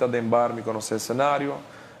 sempre me tá dentro bar, me conhecer cenário.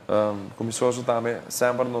 Como sócio também,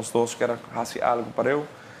 sempre nos dois quer fazer algo para eu.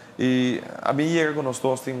 E a mim chega com nós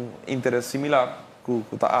dois tem interesse similar,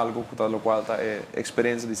 que tá algo que tá lo qual tá é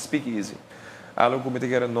experiência de speakeasy. Algo que me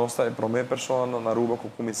quer nós tá é primeira pessoa na Aruba que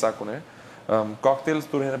começar com né. Cocktails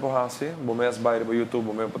tu rende por fazer, bom mês baile para YouTube,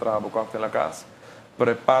 bom mês para trabalhar cocktail na casa.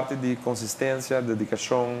 Para parte de consistência,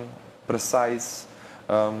 dedicação, precise,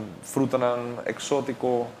 fruta não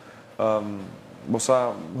exótico, você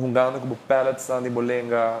jogando com pellets na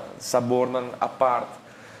bolenga, sabor não à parte.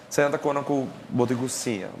 Senta com o botico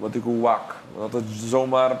cozinha, botico wak, nota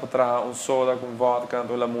zomar para trás soda com vodka,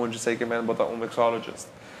 então lá muito sei que men bota mixologist.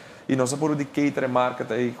 E nós por de cater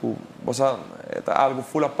market aí que você é algo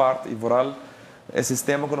full apart e voral é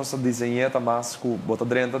sistema que nós desenhamos mais que bota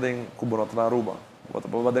dentro de que bota na Aruba,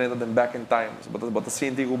 bota dentro de back in time, bota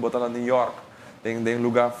Cinti que bota na New York, tem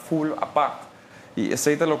lugar full apart. E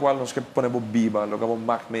esse é o qual nós que ponemos biba, lugar bom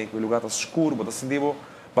mac make, lugar tá escuro, bota sentido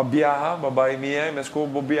para viajar, para minha, mas que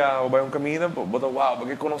vou viajar, vai caminho, bota wow,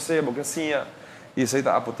 para conhecer, para assim. E esse é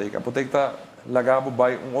a apoteca. A apoteca tá lagado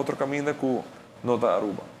vai outro caminho que não tá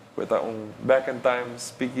Aruba. Está back in time,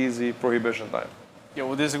 speakeasy, prohibition time. Eu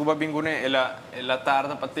vou dizer que o bingo ela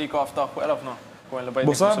tarda para take off tá com ela não? Com ela vai.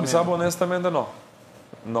 Você sabe honestamente não.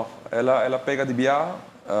 Não, ela pega de viagem.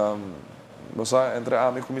 Você entre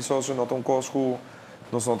amigos e sócios não tem coisa que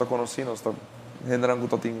nós não conhecemos, nós está generando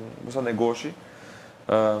que tem você negócio.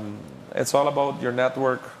 It's all about your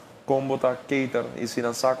network, como tá cater e se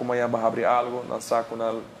não sabe como vai abrir algo, não sabe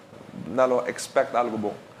não expect algo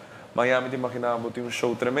bom. Miami te imaginava tem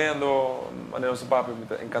show tremendo, mas nosso papo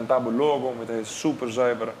me encantava o logo, me tá super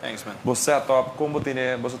zuiver. Thanks man. Você top, como tem,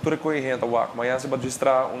 você tudo recolhe gente wak, Miami se pode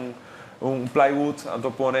registrar plywood,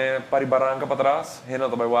 então põe para barranca para trás, gente não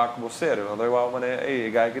vai wak você, não vai wak, mas é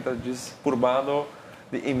gai que tá diz purbando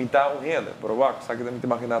de imitar gente, por wak, sabe que te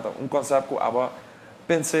imaginava conceito que aba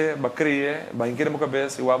pensei, ba criei, ba inquire mo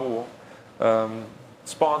cabeça e o abo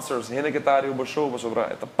sponsors, gente que tá aí o show sobre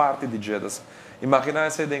esta parte de jedas.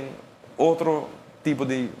 Imaginar-se em outro tipo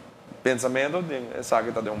de pensamento, sabe que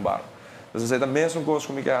está de bar. Então, é a mesma coisa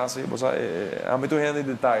como que assim, você há muito gente de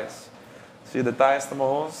detalhes. Se detalhes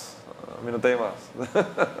estamos a mim não tem mais.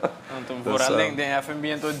 Então, por além de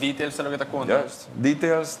F&B, então details é o que está contando. Yes,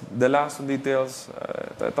 details, the last details,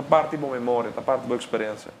 esta parte da memória, esta parte da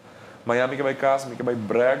experiência. Miami que vai casa, que vai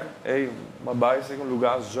brag, mas vai ser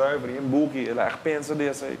lugar zuiver, em book, ela pensa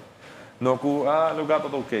desse aí. Não que lugar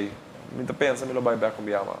está ok. Minta pensa me lo vai back com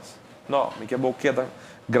mais. Não, me que boqueta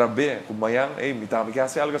grave com manhã, me tá me que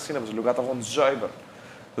assim algo assim, mas o lugar tá com zuiver.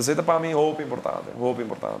 Então isso para mim hope importante.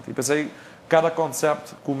 E pensei cada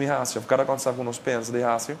conceito que me hace, cada conceito que nós pensa de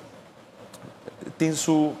hace, tem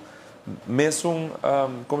su mesmo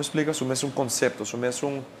como explica, su mesmo conceito, su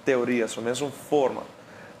mesmo teoria, su mesmo forma.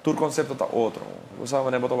 Todo conceito tá outro. Você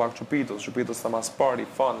vai botar o chupitos está mais party,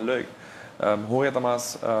 fun, leuk. Hoje está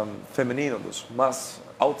mais feminino, mais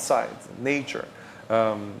outside, nature.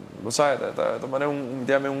 Você está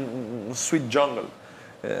um sweet jungle.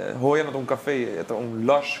 Hoje não tem café, é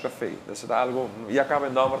lush café. É algo, e acaba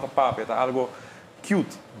em nome da papo, é algo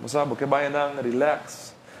cute. Você sabe, porque vai andar,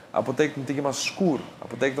 relax. A apoteca não tem mais escuro. A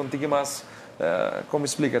apoteca não tem mais, como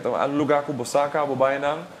explica, é um lugar que você acaba, vai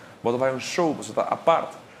andar, você vai show, você está à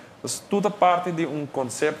parte. Então, toda parte de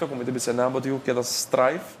conceito, como eu disse, que é da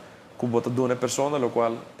strife, que você dá uma pessoa, no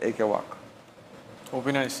qual é que é o ac.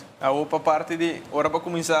 Opiniões. A outra parte de, ora para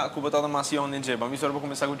começar, que você está mais young em Jeba, mas ora para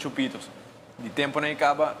começar com chupitos. De tempo na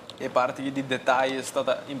acaba, é parte de detalhes,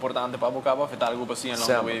 está importante para você, afetar algo assim,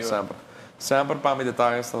 sempre. sempre para mim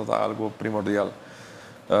detalhes é algo primordial.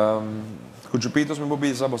 Cujupitos me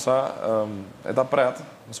bobisa, bossa, está preto,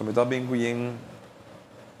 so me está bem com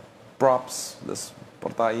props, das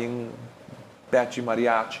portar em patchy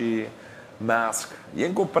mariachi, mask,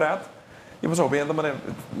 em com preto, e você bem também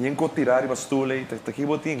em com tirar e bastule, tá aqui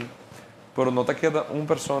botinho, pero não tá queda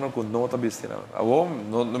pessoa com não tá vestindo.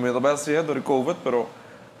 Não me está bem assim do COVID, pero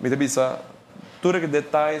me está bisa tudo que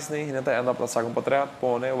detalhes nem ainda tá andando para sacar um patrat,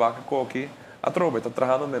 pone, vaca coqui, a tropa está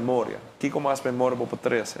trabalhando memória, que com mais memória para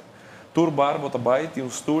treze. Tour bar, bota bai, tem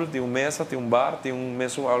stool, tem mesa, tem bar, tem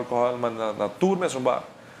mesmo álcool, mas na tour mesmo bar.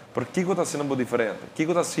 Por que está sendo muito diferente? Que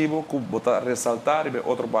está sendo que bota ressaltar e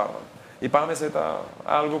outro bar. E para mim está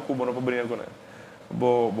algo que não pode brincar com ele.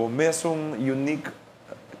 Bo mesmo unique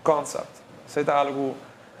concept. Está algo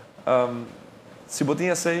se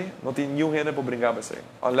botinha sei, não tem nenhum gente para brincar com isso.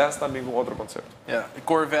 Unless também com outro conceito. Yeah, the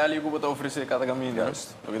core value que você oferece cada caminho. Juist.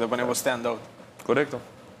 Porque você pode stand out. Correcto.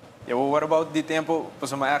 Ja, what about die tempo?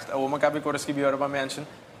 Pas maar echt, we maken een korte schip over mensen.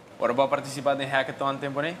 What about participar in hackathon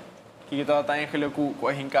tempo nee? Kijk het eigenlijk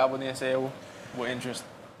hoe geen cabo nee sei o interest.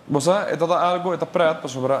 Você está algo, está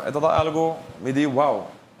preto, para está algo, me diz, wow,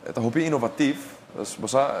 está hopi inovativo.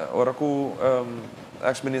 Você ora que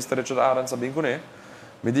ex-minister Richard Arends sabia com ele,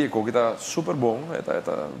 me diz que está super bom,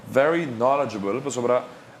 está very knowledgeable, para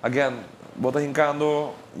again, bota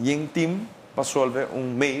hincando em team para resolver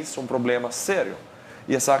mês, problema sério.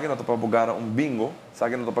 E sa akin ito pa ganhar bingo, sa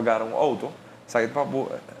akin ito pa ganhar auto, sa akin pa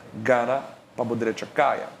ganhar para direito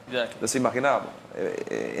kaya. Então imaginava,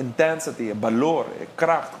 intensity, valor,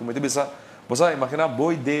 kracht, como te bisa, você imagina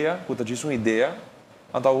boa ideia, que tu diz uma ideia,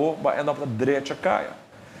 então vai andar para direito kaya.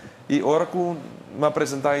 E hora que me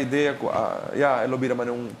apresentar a ideia, já ele vira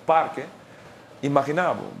parque,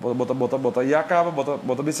 imaginava, bota e acaba,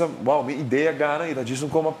 bota bisa, wow, minha ideia ganha, e tu diz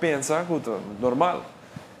como pensa, normal.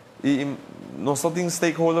 E nós temos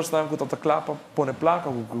stakeholders que estão clapa, põe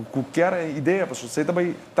placa, qualquer ideia, porque você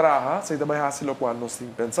também trabalha, você também faz o que nós temos que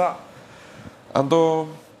pensar. Então,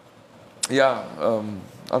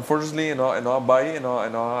 unfortunately, não vai,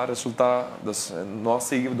 não resulta dos nossos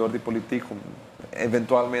seguidores de político,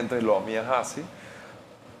 eventualmente lo minha faz,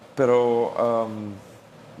 pero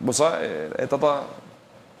você é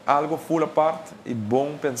algo full apart e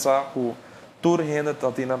bom pensar que toda gente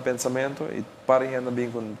está tendo pensamento e para gente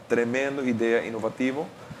vem com tremendo ideia inovativa.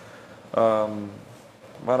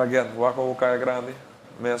 Mas again, o cara é grande,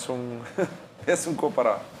 mesmo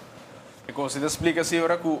comparar. E como você explica assim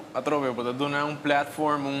agora que a trove pode dar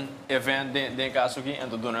platform, event de caso aqui,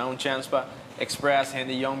 então dar chance para express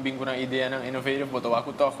gente young vem com uma ideia inovativa, pode dar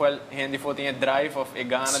que toch wel gente for tem drive of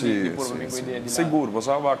gana de por vir com ideia de lá. Seguro,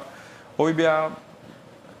 você vai hoje bem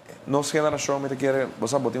nossa geração me quer,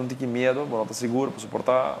 você botar tique medo, não está seguro para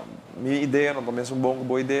suportar minha ideia, não também é uma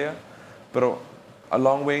boa ideia, pero a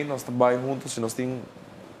long way nós trabalhamos juntos, se nós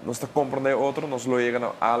está compreender outro, nós lo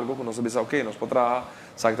chega a algo que nós sabemos, ok, nós podemos trabalhar,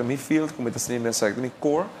 sabe que meu field, como está sendo sabe que meu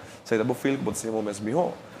core, sabe que o field pode ser o mesmo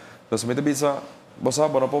melhor. Então se me bisa, você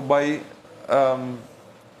não pode vai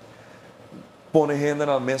pôr gente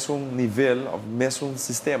no mesmo nível, no mesmo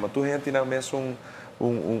sistema, tu gente no mesmo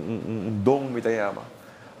dom me chama.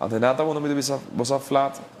 Ante nada quando me bisa você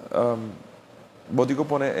flat, botico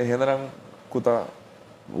pone generan kuta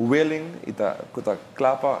willing ita kuta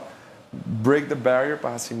clapa break the barrier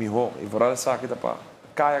para assim melhor e varal saque ta para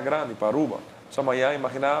caia grande para ruba. Só amanhã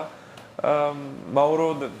imaginar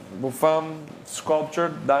Mauro bufam sculpture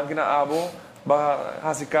danke na abo ba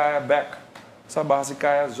hasikaia back. Sa ba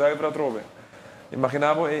hasikaia zuiver trove.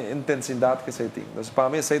 Imaginava a intensidade que você tem. Então para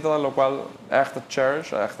mim sei toda lo qual echt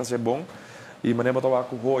cherish, echt ser bom. E maneira para tomar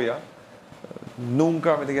com roia,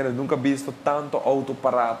 nunca visto tanto auto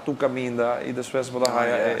parado, tu caminha e depois para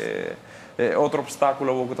dar outro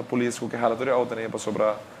obstáculo que a polícia que hala toda auto nem para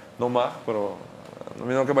sobrar não mais, pero não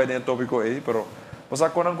me nunca vai dentro tópico aí, pero você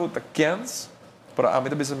quando que tá quentes, para a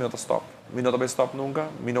mim também se me stop, me não vai stop nunca,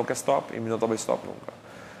 me não quer stop e me não vai stop nunca.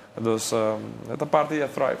 Então essa parte é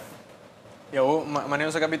thrive. Eu,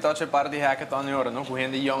 maneiro sa capital c'è parte di hackathon ora, no? Ku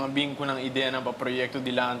gente young bing ku nang ideia na pa proyecto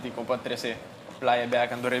dilanti com para trece playa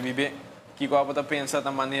back andore bibe. Ki ko apa ta pensa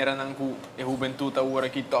ta maneira nang ku e juventude ora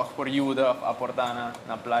ki toch por ajuda a portar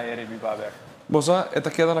na playa rebiba back. Você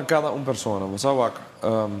queda na cada pessoa, você vai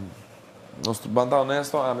nós banda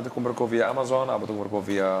honesto, a mim te comprar via Amazon, a mim te comprar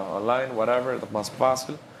via online, whatever, é mais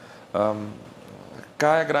fácil.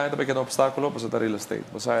 Cada grande pequeno obstáculo para você real estate.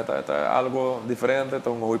 Você é algo diferente,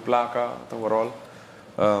 tem uma placa, tem um rol.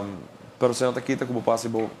 Pero se não está quita como passa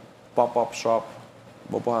bo pop-up shop,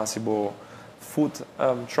 bo passa bo food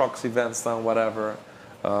trucks events, whatever.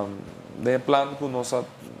 De plan com nossa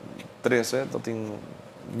 13, tem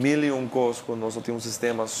mil coisas que nós temos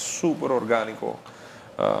sistema super orgânico,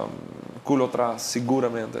 culo atrás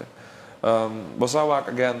seguramente. Você vai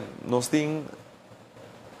again, nós temos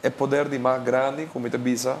o poder de mais grande, como a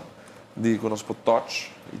bisa, de que nós podemos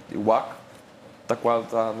touch e wak, da qual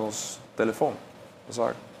está nos telefone. Você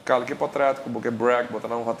qualquer portrait, como que break, botar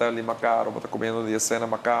num hotel de macaro, botar comendo de cena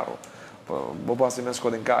macaro, vou passar mais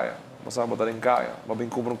coisa em caia, você botar em caia, vou bem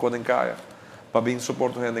comprar coisa em caia, para bem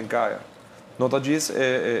suportar o em caia. Nota diz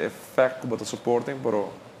é fact que botar suportem, pero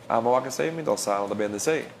a mão que sei, me dá sal da bem de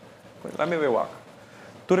sei. Lá me vê wak.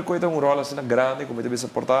 Tudo coisa rol assim grande, como deve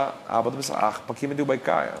suportar, a botar bisa para que me deu vai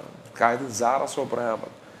caia de Zara só por exemplo.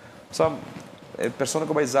 Sabe, a pessoa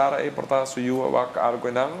que vai Zara é portar sua wak algo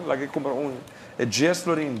não, lá que compra 10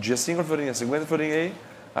 florin, 15 florin, 50 florin aí,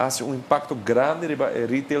 há impacto grande no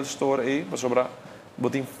retail store aí, para sobrar,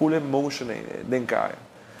 botar full emotion aí, dentro caia.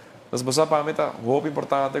 Mas você para mim tá roupa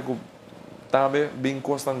importante que também bem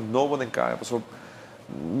custa novo dentro caia, pessoal.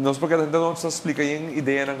 Nós porque a gente não se explica em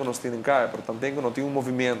ideia que nós temos em caia, pero também que nós temos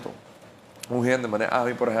movimento, gente, mané,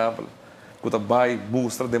 por exemplo, que vai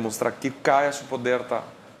mostrar, demonstrar que caia seu poder tá,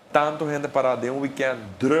 tanto gente para de weekend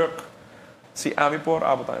druk, se a mim por,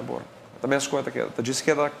 também por. Também as coisas que a gente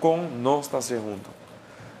queda com nós está se junto.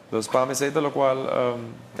 Então, para mim, é o qual,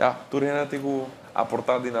 tudo gente tem que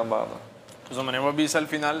aportar de na banda. Então, mané, uma vez al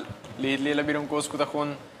final, lila viram coisa que tá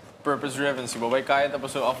com purpose driven. Se vai cair, tá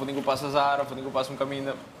passou, afutin ko passa Zara, afutin ko passa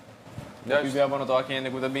caminho. Bibia ba no to aqui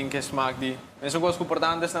ainda que bem que smack di. Mas são coisas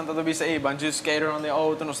importantes tanto da visa aí, banjis skater on the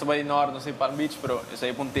auto, nós trabalhamos no norte, nós em Palm Beach, pero esse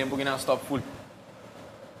aí por tempo que não stop full.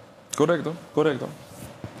 Correcto.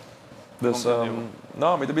 Dus,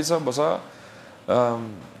 não, mas também sabe, você,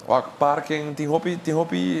 o parking tem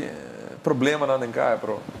hopi problema na caia,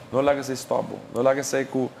 pero não lá que se stop, não lá que se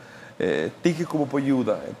que tiki como pode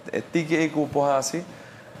ajuda, tiki é como pode assim,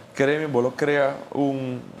 queremos bolo criar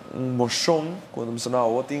moção quando você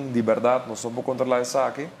não tem de verdade, nós somos controlar isso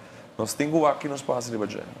aqui, nós temos aqui nos passos de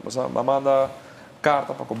budget, você manda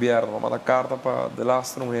carta para o governo, manda carta para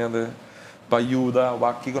delastro para ajuda, o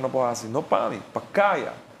aqui que não pode assim, não para mim, para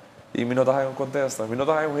caia. E me não dá um contesta, me não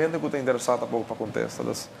dá gente que está interessada para contesta.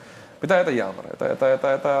 Das, então é jammer,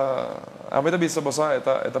 a minha vista você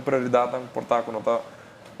é prioridade importar quando está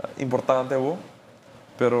importante o,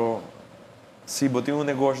 pero se botar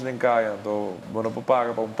negócio em caia, então você não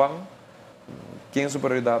paga para pão, quem é sua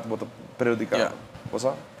prioridade bota prejudicado, você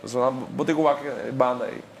botar com banda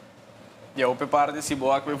aí. E eu preparo se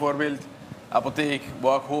boa por exemplo apotek,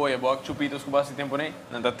 boak hoia, boak chupitos que bastante tempo nem.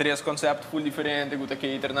 Nanda três conceitos full diferentes, que que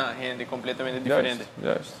ir na gente completamente diferente.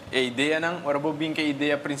 Yes. A ideia não, ora bo bem que a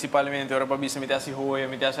ideia principalmente ora bo bisa me essa hoia,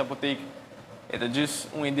 me essa apotek. É just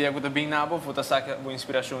uma ideia que tá bem nabo, foi saca boa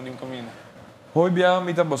inspiração de um caminho. Hoi bia,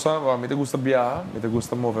 me tá bossa, me tá gusta bia, me tá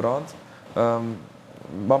gusta mover on.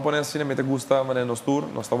 Vamos poner assim, me tá gusta mané nos tour,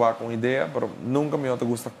 nós tá com ideia, pero nunca me tá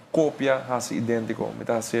gusta cópia assim idêntico, me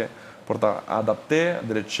tá assim portanto, adaptar,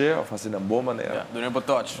 direito, ou fazer de uma boa maneira. Do não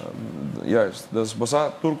touch. Yes. Então,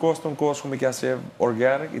 você tudo custa coisa como que é ser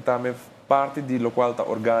orgânico e também parte de lo qual está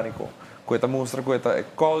orgânico. Que mostra que é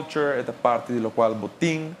culture, é parte de lo qual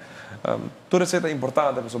botim. Tudo isso é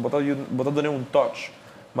importante, porque você dá um touch.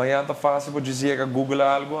 Mas é fácil para dizer que Google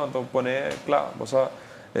algo, então põe, claro, você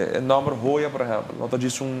número Hoya, por exemplo, não está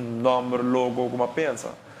dizendo número logo como pensa.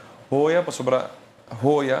 Hoya, para sobre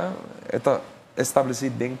Hoya, é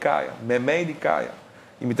estabelecido dentro de Caia, meio de Caia.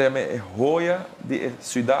 E me tem Hoya de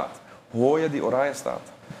cidade, Hoya de Oranjestad.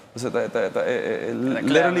 Você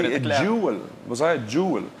literally é jewel, você é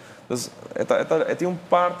jewel. É uma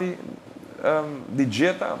parte de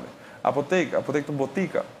dia também. Apoteca tem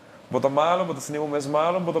botica. Bota malo, bota cinema mais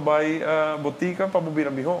malo, bota vai botica para bobir a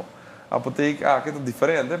biho. Apoteca, que é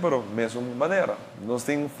diferente, mas mesma maneira. Nós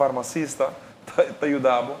temos farmacista que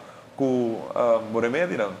ajudamos com o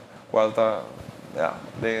remédio, não? Qual está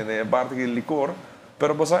de parte de licor,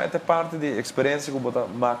 pero você é parte de experiência que você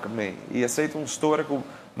marca me e aceita uma história que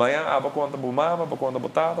amanhã aba conta bo mama, aba conta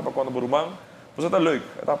botata, aba conta bo rumang, você tá leuk,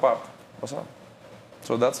 é parte, você.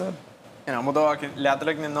 So that's it. En dan moet ook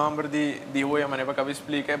letterlijk een nummer die hoe je maar even kan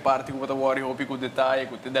explicar, parte que você worry, hopi com detalhe,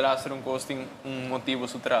 que te delastra costing motivo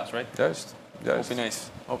por trás, right? Juist.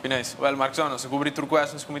 Opinies. Well, Marksonn, se cobrir tur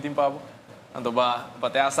questions com mitim pabo. Então, para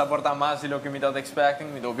ter essa porta mais do que me tá expecting,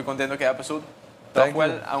 me tô bem contento que é episode. Então,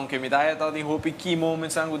 aunque me dá tá de hopi key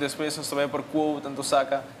moments angu depois nós também por quote, tanto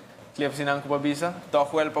saca clip sinang ko pabisa. Então,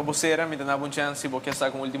 para você, me dá uma chance, vou que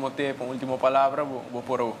saca um último tempo, uma última palavra, vou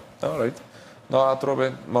por o. Alright. Nou,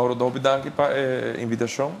 Trobe, Mauro, dobi danki pa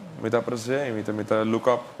invitação. Me dá prazer, me dá look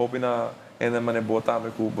up, hopi na ene mane bota me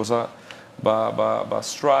ku bosa ba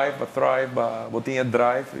strive, ba thrive, ba botinha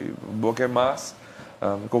drive, boke mais.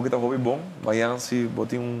 Qualquer tá hobby bom, mas se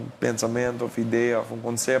botar pensamento, ideia,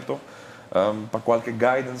 conceito, para qualquer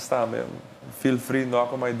guidance também, feel free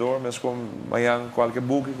knock on my door, mas como amanhã qualquer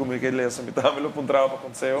book como que ler, me tá me lo para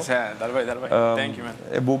consejo. Sim, dale vai. Thank you, man.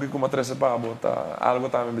 É book como atrás para botar algo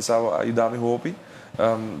também bisa ajudar me hobby,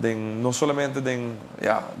 não somente den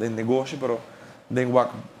negócio, pero den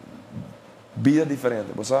vida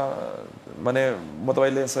diferente. Você, mané, você vai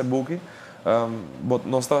ler esse book,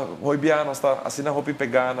 nós está hoje nós está assim na hobby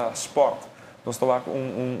pegar na sport. Nós está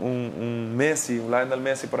com Messi, Lionel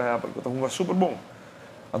Messi, por exemplo, que está um super bom.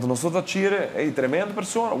 Então nós está tira, tremenda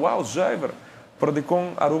pessoa, wow, driver. Pero de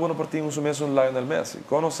com Aruba não partiu um mesmo Lionel Messi.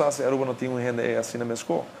 Quando nós sabe Aruba não tinha gente assim na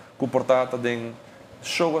mesco, que portata de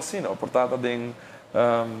show assim, ou portata de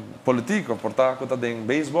político, portata de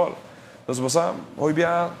beisebol. Então você hoje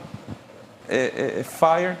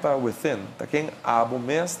fire está within, está quem abo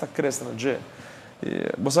mês está crescendo já.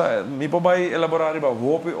 Você me pode elaborar para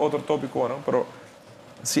outro tópico, não? Pero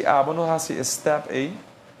se abo não faz step aí,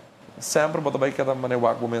 sempre você vai cada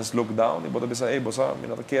maneira que mês lockdown e você pensa, você me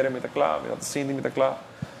não quer, me tá claro, me não sente, me tá claro.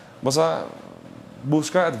 Você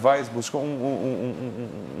busca advice, busca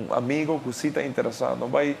amigo que se está interessado, não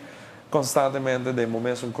vai constantemente de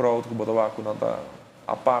momentos crowd que você vai com nada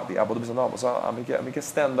a parte, a você não, você me quer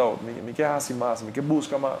stand out, me quer assim mais, me quer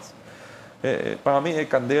buscar mais. Para mim é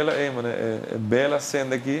candela, é bela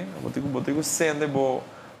sendo aqui, botigo sendo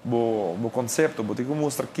bo conceito, botigo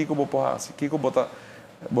mostrar que eu vou fazer, que eu vou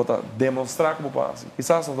demonstrar que eu vou fazer.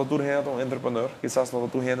 Quizás não todo gente é um entrepreneur, quizás não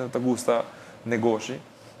todo gente gosta negócio,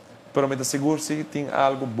 mas me seguro se tem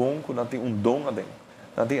algo bom, que não tem dom a dentro,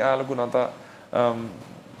 não tem algo que não está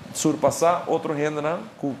surpassar outro gente não,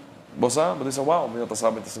 que você diz, wow, eu não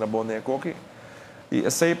sabe se é bom nem aqui. E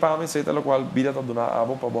esse para mim é o qual vida está dando a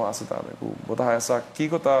abo para boa aceitar, né? Botar essa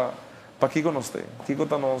Kiko tá para Kiko nós tem, Kiko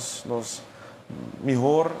tá nos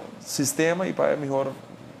melhor sistema e para melhor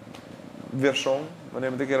versão, mas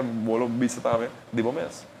nem que era bolo bisa também de bom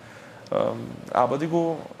mês. Abo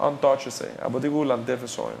digo untouch esse, abo digo lantef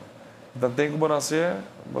sonho. Então tem que botar ser,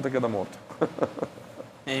 botar que dá morto.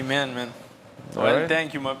 Amen, man. Well,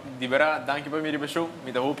 thank you, de verdade, thank you para me show,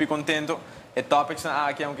 me dá hope contento. E topics na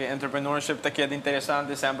aqui, aunque entrepreneurship está aqui é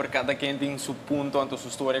interessante, sempre cada quem tem seu ponto, então sua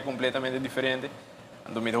história é completamente diferente.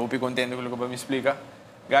 Então me dá hope contento com o que você me explica.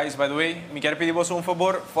 Guys, by the way, me quero pedir você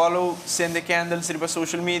favor, follow Send the Candles para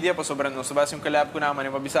social media, para sobre nós vai ser collab com a mãe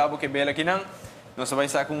babisabo que bela aqui não. Nós vai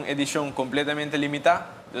estar com edição completamente limitada.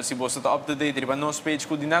 Então se você está up to date para nosso page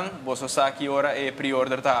com dinang, você sabe que hora é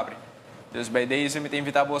pre-order tá abre. Então by days me tem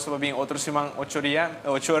invitar você para vir outro semana 8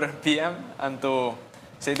 p.m. Então,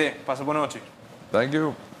 passa boa noite. Thank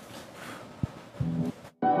you.